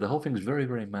magical. The whole thing is very,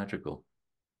 very magical.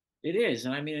 It is.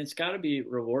 And I mean, it's got to be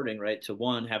rewarding, right? To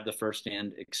one, have the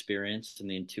firsthand experience and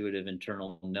the intuitive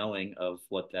internal knowing of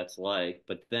what that's like,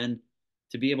 but then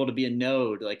to be able to be a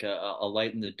node, like a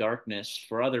light in the darkness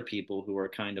for other people who are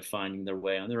kind of finding their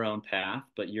way on their own path.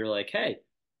 But you're like, hey,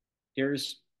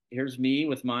 here's here's me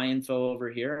with my info over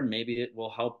here, and maybe it will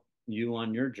help you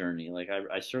on your journey. Like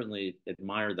I certainly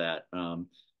admire that.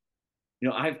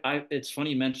 it's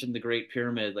funny you mentioned the Great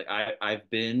Pyramid. Like I've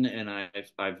been and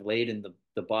I've laid in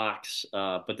the box,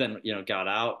 but then got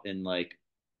out in like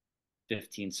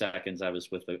 15 seconds. I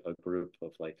was with a group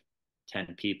of like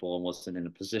 10 people and wasn't in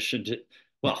a position to.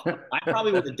 Well, I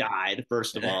probably would have died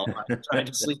first of all. I tried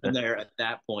to sleep in there at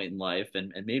that point in life,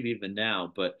 and maybe even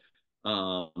now. But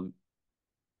um,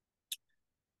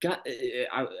 got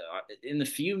in the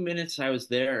few minutes I was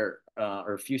there,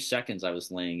 or a few seconds I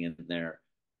was laying in there,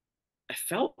 I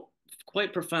felt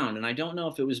quite profound. And I don't know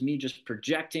if it was me just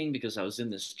projecting because I was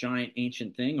in this giant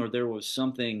ancient thing, or there was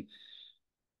something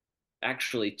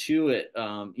actually to it.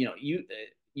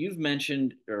 You've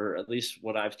mentioned, or at least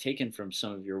what I've taken from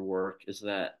some of your work, is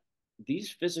that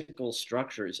these physical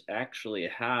structures actually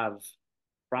have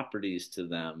properties to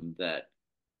them that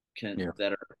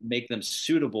Yeah. make them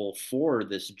suitable for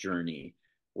this journey,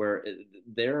 where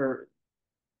they're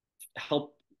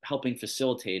helping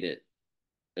facilitate it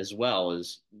as well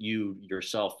as you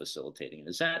yourself facilitating it.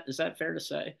 Is that fair to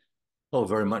say? Oh,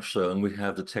 very much so. And we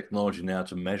have the technology now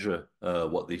to measure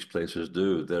what these places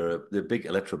do. They're big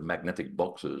electromagnetic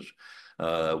boxes,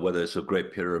 whether it's a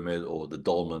Great Pyramid or the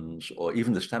dolmens or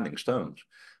even the standing stones.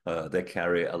 They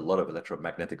carry a lot of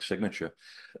electromagnetic signature.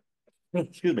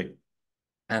 Excuse me.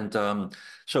 And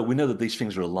so we know that these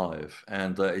things are alive.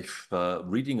 And if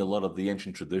reading a lot of the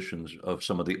ancient traditions of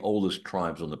some of the oldest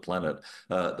tribes on the planet,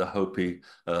 the Hopi,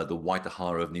 the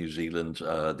Waitahara of New Zealand,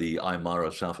 the Aymara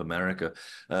of South America,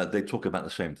 they talk about the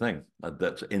same thing,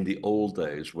 that in the old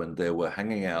days when they were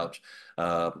hanging out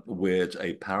with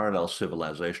a parallel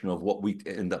civilization of what we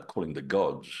end up calling the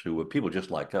gods, who were people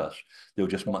just like us, they were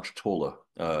just much taller.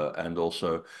 And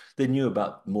also they knew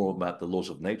more about the laws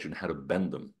of nature and how to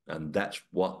bend them. And that's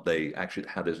what they actually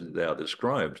had as they are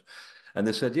described. And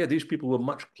they said, yeah, these people were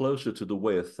much closer to the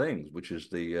way of things, which is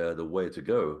the way to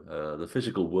go. The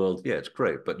physical world, yeah, it's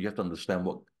great, but you have to understand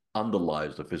what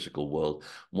underlies the physical world.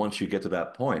 Once you get to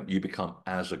that point, you become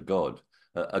as a god.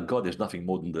 A god is nothing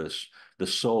more than the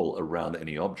soul around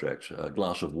any object. A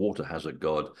glass of water has a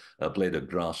god, a blade of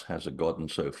grass has a god, and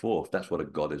so forth. That's what a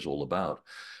god is all about.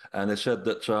 And they said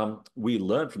that we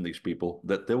learned from these people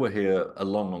that they were here a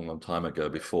long, long, long time ago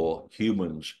before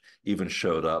humans even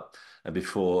showed up, and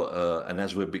before and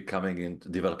as we're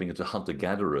developing into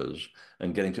hunter-gatherers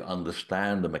and getting to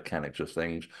understand the mechanics of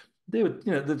things,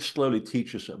 they'd slowly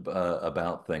teach us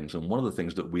about things. And one of the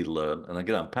things that we learned, and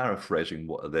again, I'm paraphrasing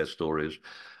what their stories.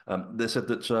 They said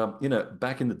that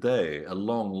back in the day, a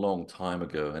long, long time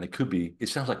ago, and it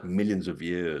sounds like millions of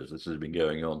years this has been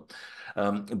going on.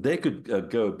 They could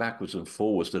go backwards and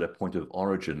forwards to their point of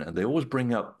origin, and they always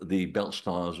bring up the belt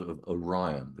stars of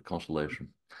Orion, the constellation.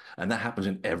 And that happens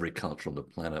in every culture on the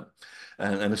planet.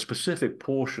 And a specific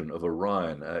portion of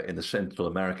Orion in the Central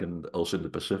American, also in the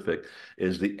Pacific,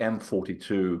 is the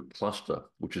M42 cluster,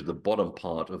 which is the bottom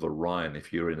part of Orion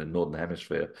if you're in the Northern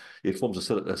Hemisphere. It forms a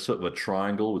sort of a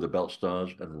triangle with the belt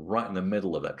stars, and right in the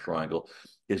middle of that triangle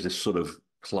is this sort of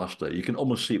cluster. You can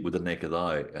almost see it with the naked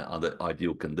eye under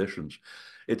ideal conditions.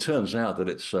 It turns out that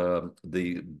it's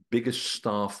the biggest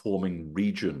star-forming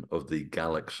region of the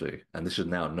galaxy, and this is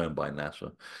now known by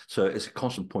NASA. So it's a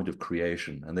constant point of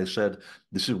creation. And they said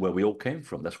this is where we all came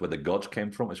from. That's where the gods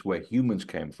came from. It's where humans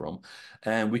came from,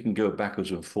 and we can go backwards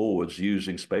and forwards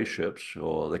using spaceships,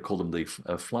 or they call them the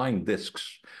flying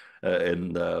discs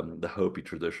in the Hopi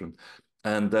tradition.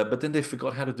 And but then they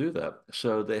forgot how to do that.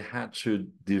 So they had to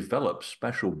develop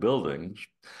special buildings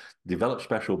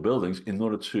in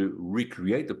order to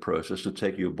recreate the process to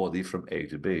take your body from A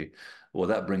to B. Well,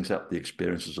 that brings up the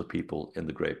experiences of people in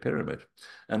the Great Pyramid.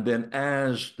 And then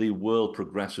as the world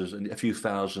progresses, and a few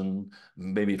thousand,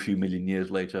 maybe a few million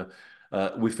years later,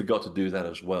 we forgot to do that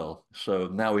as well. So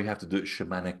now we have to do it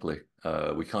shamanically.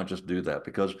 We can't just do that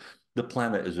because the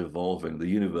planet is evolving, the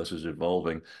universe is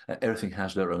evolving, and everything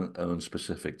has their own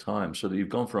specific time. So that you've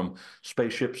gone from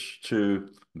spaceships to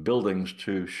buildings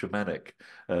to shamanic,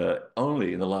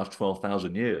 only in the last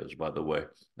 12,000 years, by the way,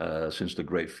 since the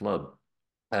Great Flood.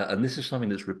 And this is something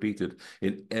that's repeated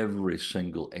in every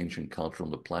single ancient culture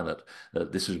on the planet.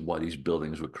 This is why these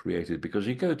buildings were created. Because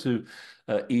you go to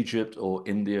Egypt or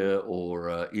India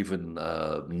or even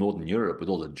Northern Europe with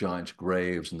all the giant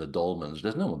graves and the dolmens,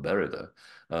 there's no one buried there.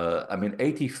 I mean,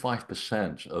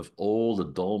 85% of all the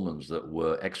dolmens that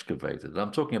were excavated, and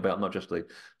I'm talking about not just the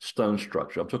stone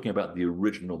structure, I'm talking about the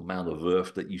original mound of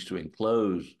earth that used to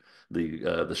enclose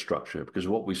the structure, because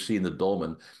what we see in the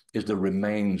dolmen is the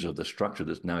remains of the structure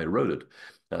that's now eroded.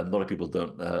 A lot of people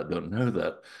don't know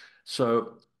that.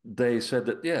 So they said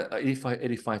that, yeah,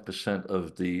 85%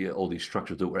 of all these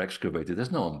structures that were excavated,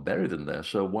 there's no one buried in there.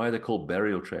 So why are they called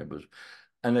burial chambers?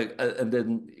 And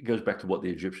then it goes back to what the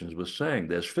Egyptians were saying.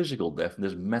 There's physical death and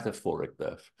there's metaphoric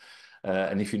death.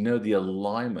 And if you know the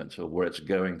alignment of where it's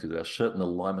going to, there are certain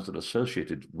alignments that are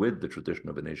associated with the tradition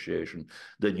of initiation,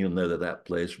 then you'll know that that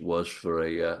place was for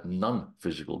a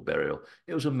non-physical burial.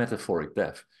 It was a metaphoric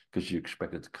death because you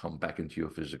expected to come back into your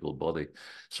physical body.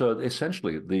 So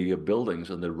essentially, the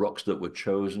buildings and the rocks that were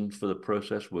chosen for the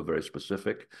process were very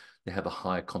specific. They have a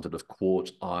high content of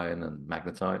quartz, iron, and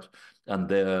magnetite. And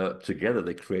they're together,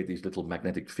 they create these little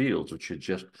magnetic fields, which are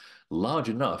just large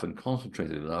enough and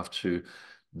concentrated enough to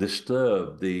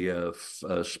disturb the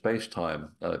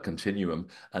space-time continuum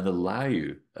and allow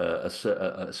you a sort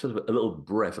of a little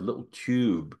breath, a little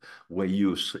tube where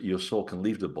your soul can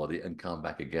leave the body and come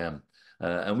back again.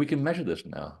 And we can measure this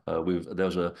now. There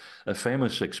was a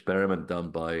famous experiment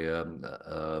done by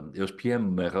it was Pierre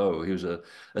Moreau. He was a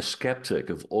skeptic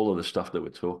of all of the stuff that we're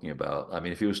talking about. I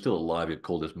mean, if he was still alive, he'd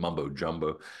call this mumbo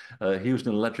jumbo. He was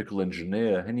an electrical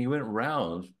engineer, and he went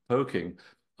round poking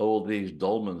all these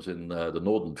dolmens in the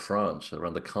northern France,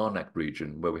 around the Carnac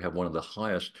region, where we have one of the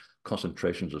highest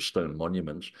concentrations of stone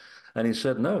monuments. And he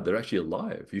said, no, they're actually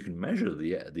alive. You can measure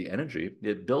the energy.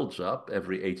 It builds up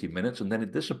every 80 minutes and then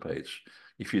it dissipates.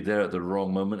 If you're there at the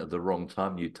wrong moment, at the wrong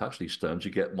time, you touch these stones,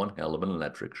 you get one hell of an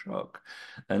electric shock.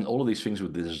 And all of these things were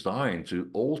designed to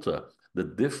alter the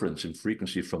difference in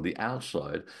frequency from the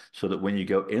outside so that when you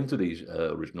go into these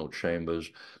original chambers,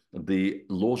 the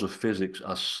laws of physics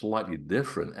are slightly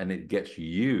different and it gets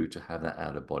you to have that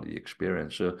out of body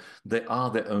experience. So they are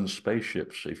their own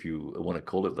spaceships, if you want to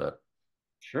call it that.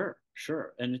 Sure,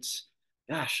 sure. And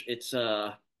gosh, it's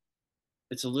a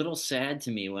little sad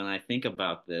to me when I think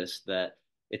about this that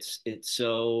it's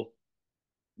so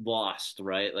lost,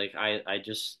 right? Like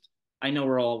I know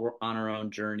we're all on our own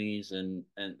journeys and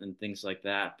things like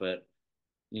that, but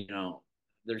you know,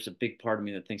 there's a big part of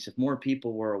me that thinks if more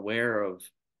people were aware of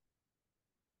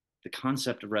the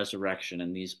concept of resurrection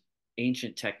and these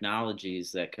ancient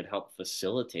technologies that could help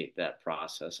facilitate that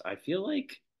process, I feel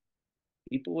like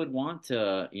people would want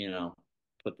to,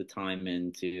 put the time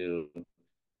in to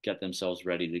get themselves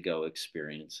ready to go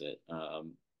experience it.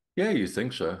 Yeah, you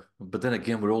think so. But then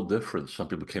again, we're all different. Some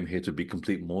people came here to be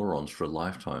complete morons for a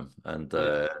lifetime. And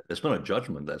Yeah, it's not a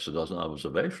judgment, that's an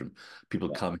observation. People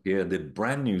yeah, come here and they're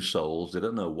brand new souls. They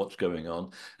don't know what's going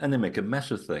on and they make a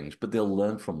mess of things, but they'll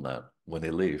learn from that when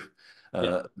they leave.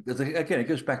 yeah. Again, it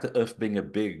goes back to Earth being a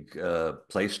big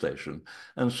PlayStation.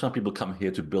 And some people come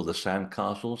here to build a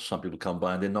sandcastle. Some people come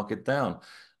by and they knock it down.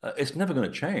 It's never going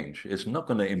to change. It's not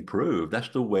going to improve. That's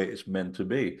the way it's meant to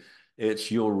be.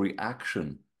 It's your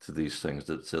reaction to these things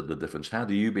that's the difference. How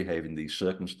do you behave in these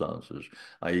circumstances?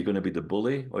 Are you going to be the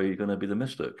bully or are you going to be the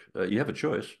mystic? You have a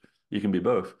choice. You can be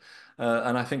both.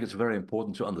 And I think it's very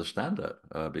important to understand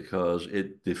that because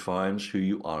it defines who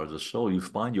you are as a soul. You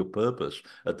find your purpose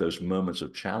at those moments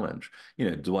of challenge.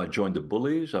 Do I join the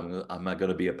bullies? Am I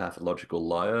going to be a pathological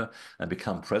liar and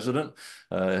become president?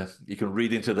 You can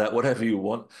read into that whatever you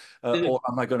want. Or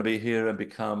am I going to be here and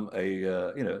become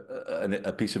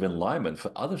a piece of enlightenment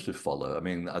for others to follow? I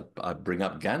mean, I bring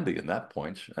up Gandhi at that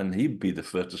point, and he'd be the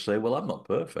first to say, well, I'm not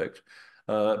perfect.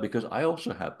 Because I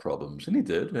also had problems, and he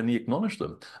did, and he acknowledged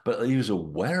them. But he was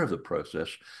aware of the process.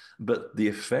 But the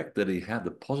effect that he had,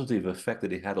 the positive effect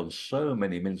that he had on so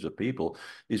many millions of people,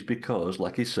 is because,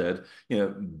 like he said,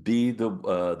 be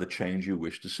the change you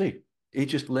wish to see. He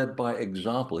just led by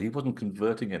example. He wasn't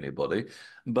converting anybody,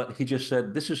 but he just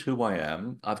said, "This is who I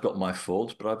am. I've got my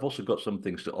faults, but I've also got some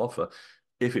things to offer.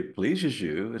 If it pleases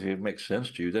you, if it makes sense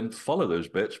to you, then follow those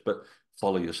bits, but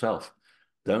follow yourself."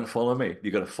 Don't follow me. You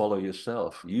got to follow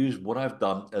yourself. Use what I've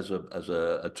done as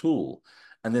a tool,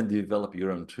 and then develop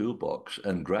your own toolbox.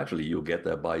 And gradually, you'll get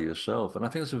there by yourself. And I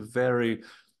think it's a very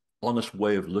honest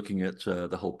way of looking at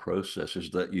the whole process. Is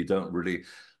that you don't really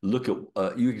look at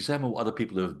you examine what other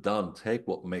people have done, take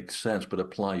what makes sense, but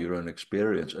apply your own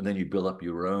experience, and then you build up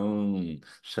your own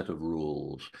set of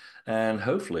rules. And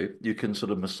hopefully, you can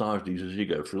sort of massage these as you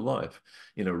go through life.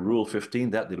 Rule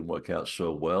 15, that didn't work out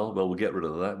so well. Well, we'll get rid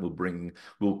of that.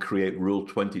 We'll create Rule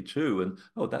 22, and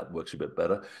oh, that works a bit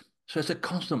better. So it's a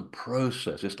constant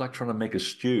process. It's like trying to make a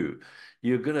stew.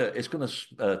 It's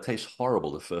gonna taste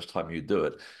horrible the first time you do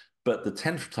it, but the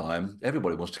 10th time,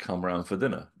 everybody wants to come around for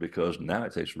dinner because now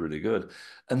it tastes really good.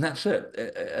 And that's it.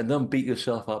 And don't beat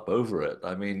yourself up over it.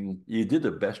 I mean, you did the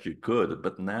best you could,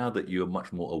 but now that you're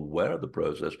much more aware of the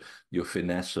process, you're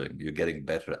finessing, you're getting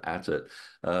better at it.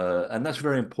 And that's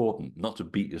very important, not to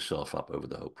beat yourself up over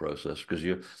the whole process because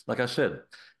like I said,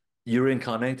 you're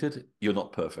incarnated, you're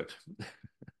not perfect.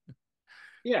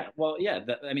 Yeah, well, yeah.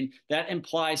 I mean, that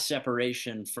implies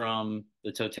separation from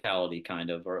the totality, kind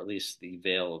of, or at least the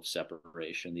veil of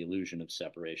separation, the illusion of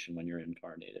separation when you're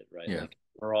incarnated, right? Yeah. Like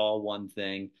we're all one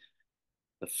thing.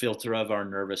 The filter of our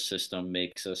nervous system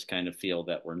makes us kind of feel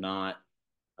that we're not.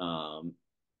 Um,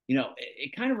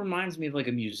 it kind of reminds me of like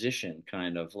a musician,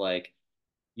 kind of like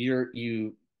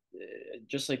you,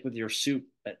 just like with your soup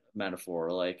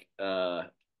metaphor, like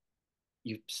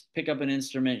you pick up an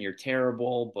instrument, you're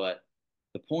terrible, but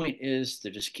the point is to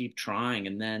just keep trying,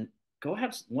 and then go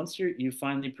have once you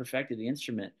finally perfected the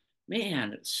instrument,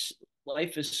 man,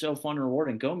 life is so fun and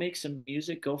rewarding. Go make some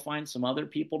music, go find some other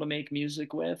people to make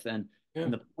music with, Yeah,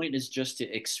 and the point is just to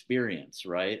experience,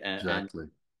 right? And exactly.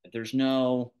 there's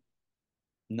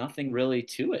nothing really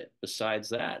to it besides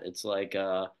that. It's like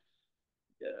Alan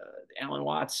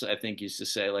Watts, I think, used to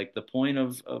say, like, the point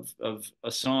of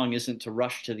a song isn't to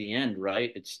rush to the end,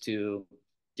 right? It's to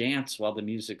dance while the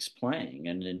music's playing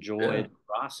and enjoy Yeah. the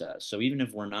process. So even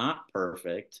if we're not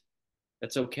perfect,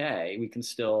 that's okay. We can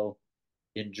still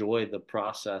enjoy the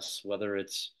process, whether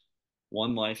it's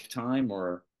one lifetime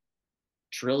or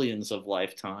trillions of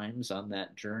lifetimes on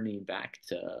that journey back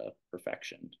to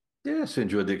perfection. Yes,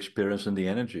 enjoy the experience and the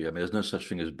energy. I mean, there's no such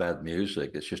thing as bad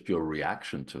music. It's just your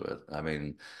reaction to it. I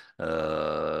mean,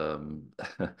 um,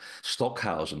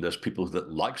 Stockhausen, there's people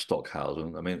that like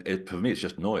Stockhausen. I mean, for me, it's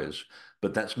just noise,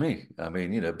 but that's me. I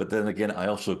mean, but then again, I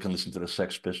also can listen to the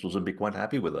Sex Pistols and be quite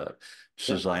happy with that, just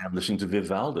Yeah. as I am listening to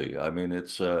Vivaldi. I mean,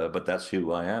 but that's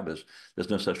who I am. There's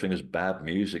no such thing as bad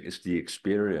music. It's the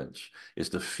experience. It's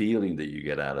the feeling that you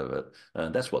get out of it.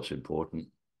 And that's what's important.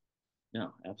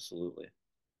 No, absolutely.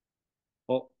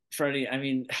 Well, Freddie, I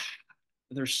mean,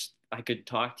 I could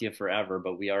talk to you forever,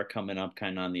 but we are coming up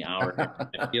kind of on the hour here.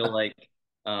 I feel like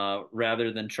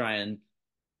rather than try and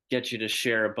get you to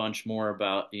share a bunch more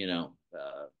about,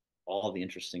 all the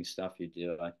interesting stuff you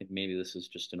do, I think maybe this is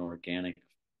just an organic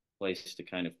place to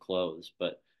kind of close.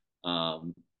 But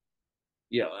um,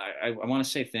 I want to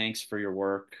say thanks for your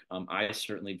work. I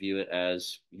certainly view it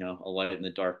as, a light in the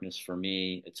darkness for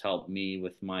me. It's helped me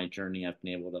with my journey. I've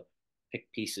been able to pick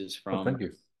pieces Oh, from thank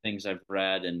you. things I've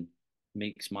read and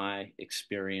makes my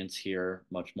experience here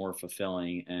much more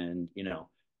fulfilling. And,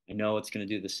 I know it's going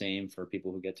to do the same for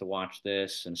people who get to watch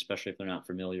this, and especially if they're not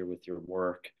familiar with your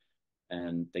work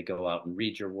and they go out and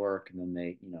read your work and then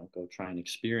they, go try and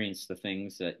experience the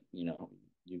things that,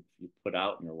 you put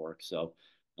out in your work. So,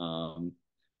 um,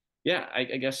 yeah, I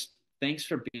guess thanks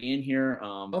for being here.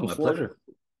 Oh, my pleasure.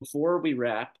 Before we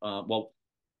wrap,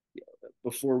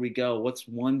 before we go, what's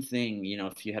one thing,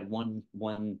 if you had one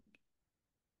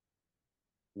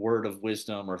word of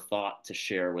wisdom or thought to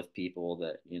share with people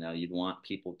that, you'd want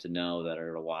people to know that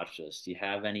are to watch this? Do you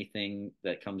have anything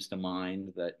that comes to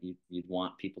mind that you'd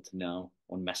want people to know?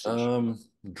 One message? Um,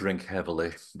 Drink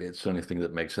heavily. It's the only thing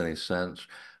that makes any sense.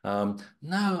 No,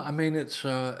 I mean it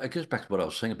goes back to what I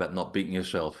was saying about not beating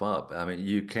yourself up. I mean,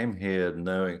 you came here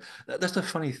knowing that's the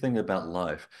funny thing about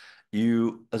life.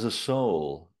 You, as a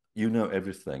soul, you know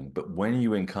everything, but when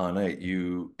you incarnate,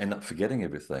 you end up forgetting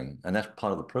everything, and that's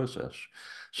part of the process.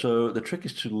 So the trick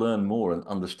is to learn more and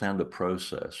understand the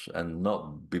process and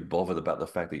not be bothered about the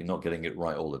fact that you're not getting it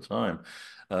right all the time.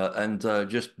 And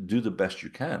just do the best you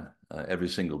can every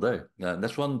single day. And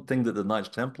that's one thing that the Knights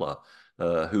Templar,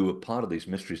 who were part of these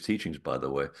mysteries teachings, by the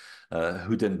way,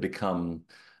 who then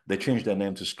they changed their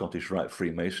name to Scottish Rite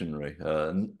Freemasonry.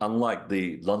 Unlike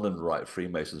the London Rite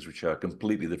Freemasons, which are a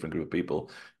completely different group of people,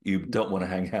 you don't want to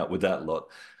hang out with that lot.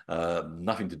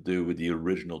 Nothing to do with the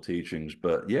original teachings.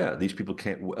 But yeah, these people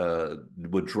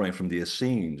were drawing from the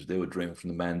Essenes, they were drawing from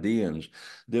the Mandeans,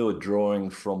 they were drawing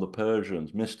from the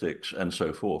Persians, mystics, and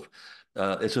so forth.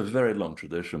 It's a very long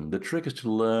tradition. The trick is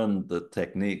to learn the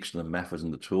techniques and the methods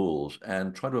and the tools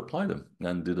and try to apply them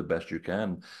and do the best you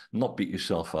can. Not beat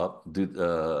yourself up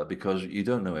because you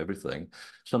don't know everything.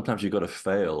 Sometimes you've got to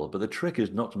fail, but the trick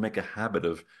is not to make a habit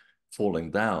of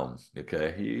falling down.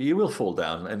 Okay, you will fall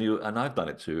down, and I've done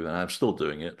it too, and I'm still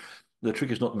doing it. The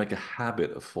trick is not to make a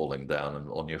habit of falling down and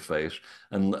on your face,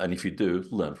 and if you do,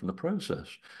 learn from the process.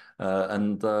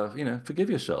 And forgive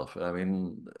yourself. I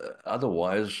mean,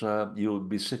 otherwise, you'll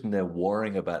be sitting there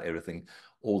worrying about everything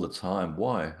all the time.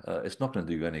 Why? It's not going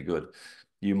to do you any good.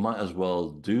 You might as well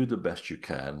do the best you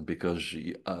can because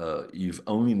you've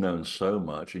only known so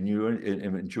much, and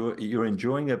you're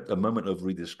enjoying a moment of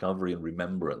rediscovery and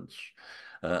remembrance.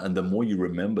 And the more you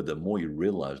remember, the more you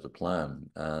realize the plan.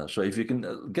 So if you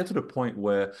can get to the point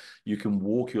where you can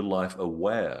walk your life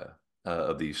aware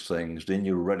of these things, then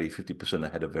you're already 50%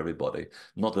 ahead of everybody.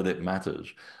 Not that it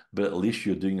matters, but at least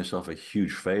you're doing yourself a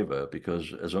huge favor,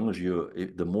 because as long as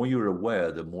the more you're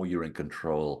aware, the more you're in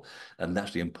control. And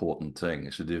that's the important thing,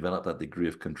 is to develop that degree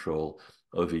of control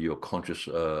over your conscious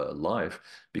life,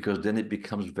 because then it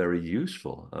becomes very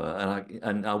useful.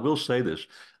 And I will say this,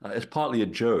 it's partly a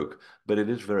joke, but it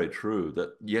is very true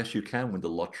that yes, you can win the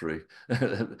lottery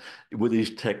with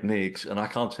these techniques. And I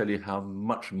can't tell you how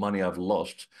much money I've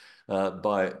lost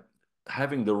by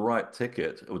having the right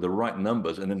ticket with the right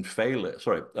numbers and then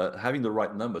having the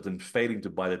right numbers and failing to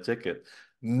buy the ticket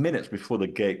minutes before the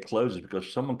gate closes,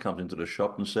 because someone comes into the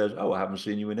shop and says, "Oh, I haven't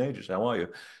seen you in ages. How are you?"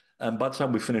 And by the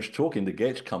time we finish talking, the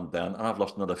gates come down, and I've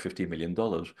lost another $50 million.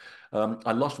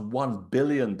 I lost $1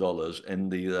 billion in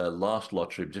the last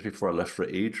lottery just before I left for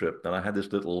Egypt. And I had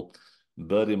this little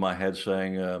bird in my head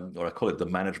saying, or I call it the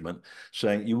management,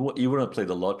 saying, you want to play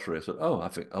the lottery. I said, oh, I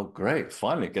think, oh, great,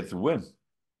 finally get to win.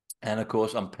 And of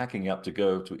course, I'm packing up to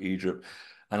go to Egypt.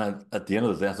 And at the end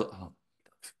of the day, I thought, oh,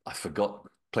 I forgot to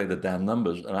play the damn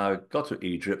numbers. And I got to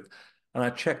Egypt and I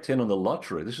checked in on the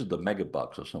lottery. This is the mega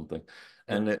bucks or something.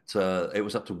 And it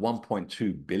was up to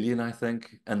 1.2 billion, I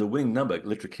think. And the winning number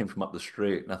literally came from up the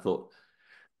street. And I thought,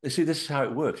 you see, this is how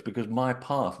it works, because my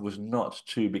path was not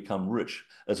to become rich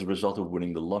as a result of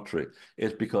winning the lottery.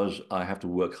 It's because I have to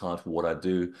work hard for what I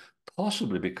do,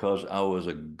 possibly because I was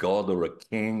a god or a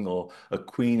king or a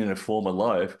queen in a former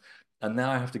life. And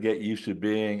now I have to get used to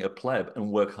being a pleb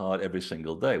and work hard every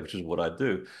single day, which is what I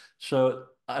do. So,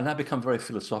 and I become very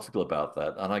philosophical about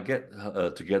that. And I get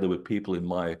together with people in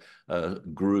my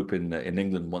group in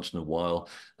England once in a while,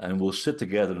 and we'll sit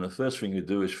together. And the first thing we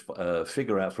do is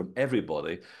figure out from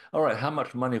everybody, all right, how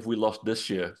much money have we lost this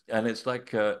year? And it's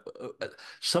like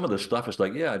some of the stuff is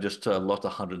like, yeah, I just lost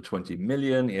 120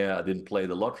 million. Yeah, I didn't play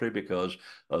the lottery because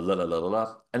la la la la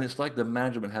la. And it's like the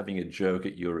management having a joke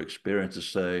at your experience to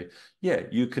say, yeah,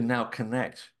 you can now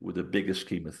connect with the bigger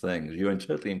scheme of things. You're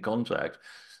totally in contact,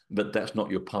 but that's not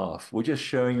your path. We're just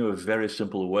showing you a very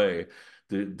simple way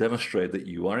to demonstrate that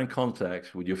you are in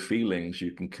contact with your feelings.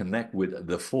 You can connect with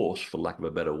the force, for lack of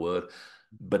a better word,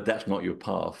 but that's not your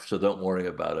path. So don't worry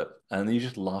about it. And you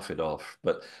just laugh it off.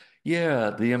 But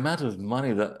yeah, the amount of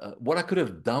money that what I could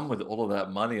have done with all of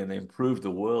that money and improved the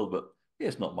world, but yeah,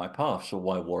 it's not my path. So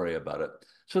why worry about it?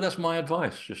 So that's my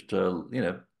advice. Just,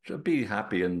 be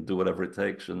happy and do whatever it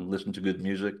takes and listen to good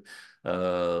music,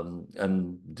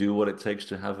 and do what it takes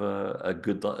to have a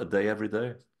good day every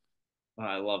day.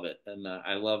 I love it, and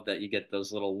I love that you get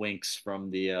those little winks from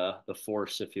the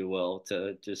force, if you will,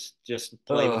 to just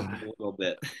play with Oh, it a little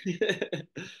bit.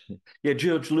 yeah,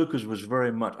 George Lucas was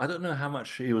very much, I don't know how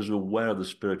much he was aware of the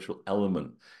spiritual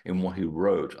element in what he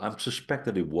wrote. I suspect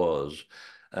that he was,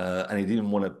 and he didn't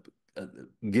want to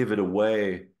give it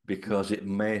away because it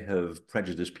may have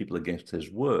prejudiced people against his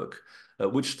work,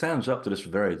 which stands up to this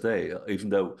very day, even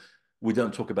though we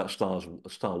don't talk about Star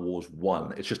Wars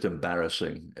 1. It's just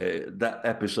embarrassing. That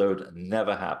episode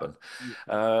never happened.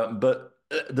 But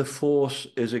the Force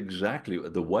is exactly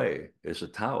the way. It's a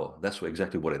tower. That's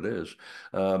exactly what it is.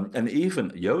 And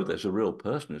even Yoda is a real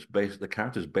person. The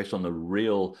character is based on a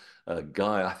real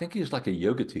guy. I think he's like a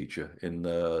yoga teacher in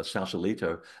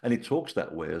Sausalito, and he talks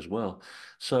that way as well.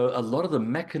 So a lot of the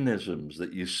mechanisms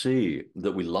that you see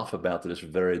that we laugh about to this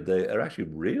very day are actually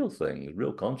real things,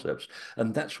 real concepts.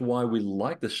 And that's why we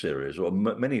like the series, or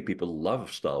many people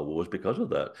love Star Wars because of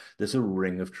that. There's a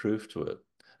ring of truth to it.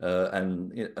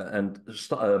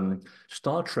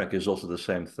 Star Trek is also the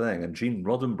same thing. And Gene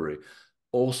Roddenberry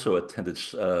also attended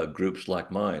groups like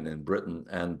mine in Britain,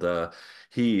 and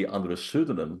he, under a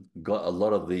pseudonym, got a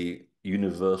lot of the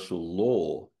universal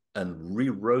law and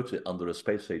rewrote it under a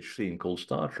space age theme called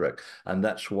Star Trek, and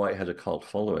that's why it has a cult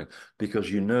following,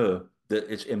 because you know that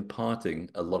it's imparting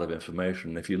a lot of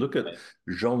information. If you look at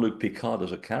Jean-Luc Picard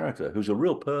as a character, who's a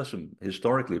real person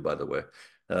historically, by the way,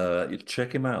 you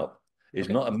check him out. It's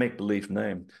Okay. not a make-believe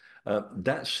name.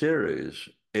 That series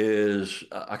is,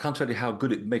 I can't tell you how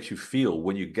good it makes you feel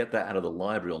when you get that out of the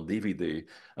library on DVD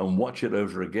and watch it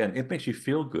over again. It makes you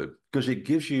feel good because it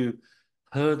gives you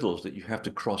hurdles that you have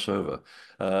to cross over.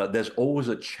 There's always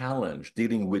a challenge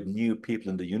dealing with new people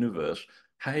in the universe.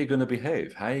 How are you going to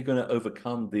behave? How are you going to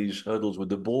overcome these hurdles with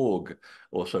the Borg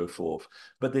or so forth?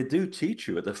 But they do teach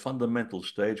you at the fundamental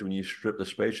stage when you strip the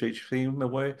space age theme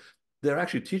away. They're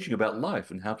actually teaching about life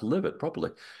and how to live it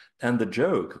properly. And the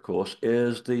joke, of course,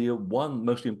 is the one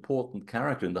most important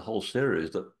character in the whole series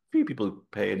that few people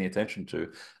pay any attention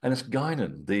to, and it's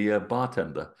Guinan, the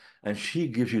bartender, and she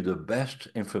gives you the best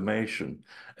information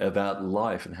about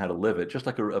life and how to live it, just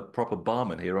like a proper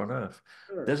barman here on Earth.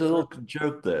 Sure, There's a sure. little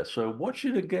joke there, so watch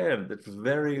it again. It's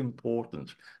very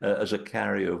important as a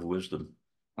carrier of wisdom.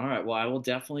 All right. Well, I will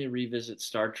definitely revisit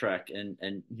Star Trek, and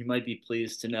you might be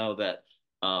pleased to know that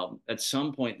at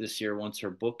some point this year, once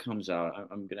her book comes out,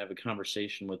 I'm going to have a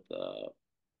conversation with a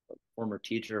former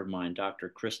teacher of mine,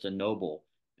 Dr. Krista Noble,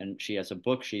 and she has a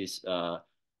book she's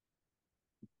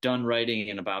done writing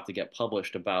and about to get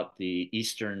published about the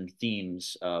Eastern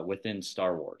themes within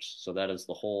Star Wars. So that is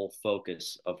the whole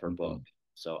focus of her book. Mhm.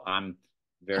 So I'm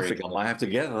I very think I excited. might have to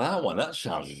get that one. That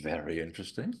sounds very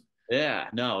interesting. Yeah,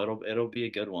 no, it'll be a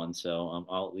good one. So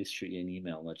I'll at least shoot you an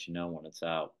email and let you know when it's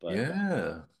out. But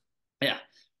Yeah. yeah,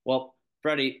 well,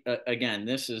 Freddie, again,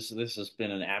 this has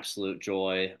been an absolute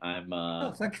joy. I'm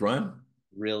Oh, thanks, Ryan.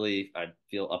 really I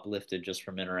feel uplifted just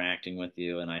from interacting with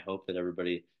you, and I hope that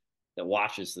everybody that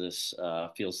watches this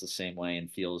feels the same way and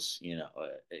feels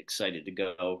excited to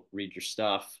go read your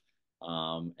stuff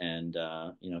and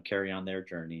carry on their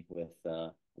journey with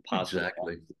a positive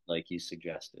Exactly. attitude like you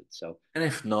suggested. So. And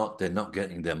if not, they're not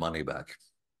getting their money back.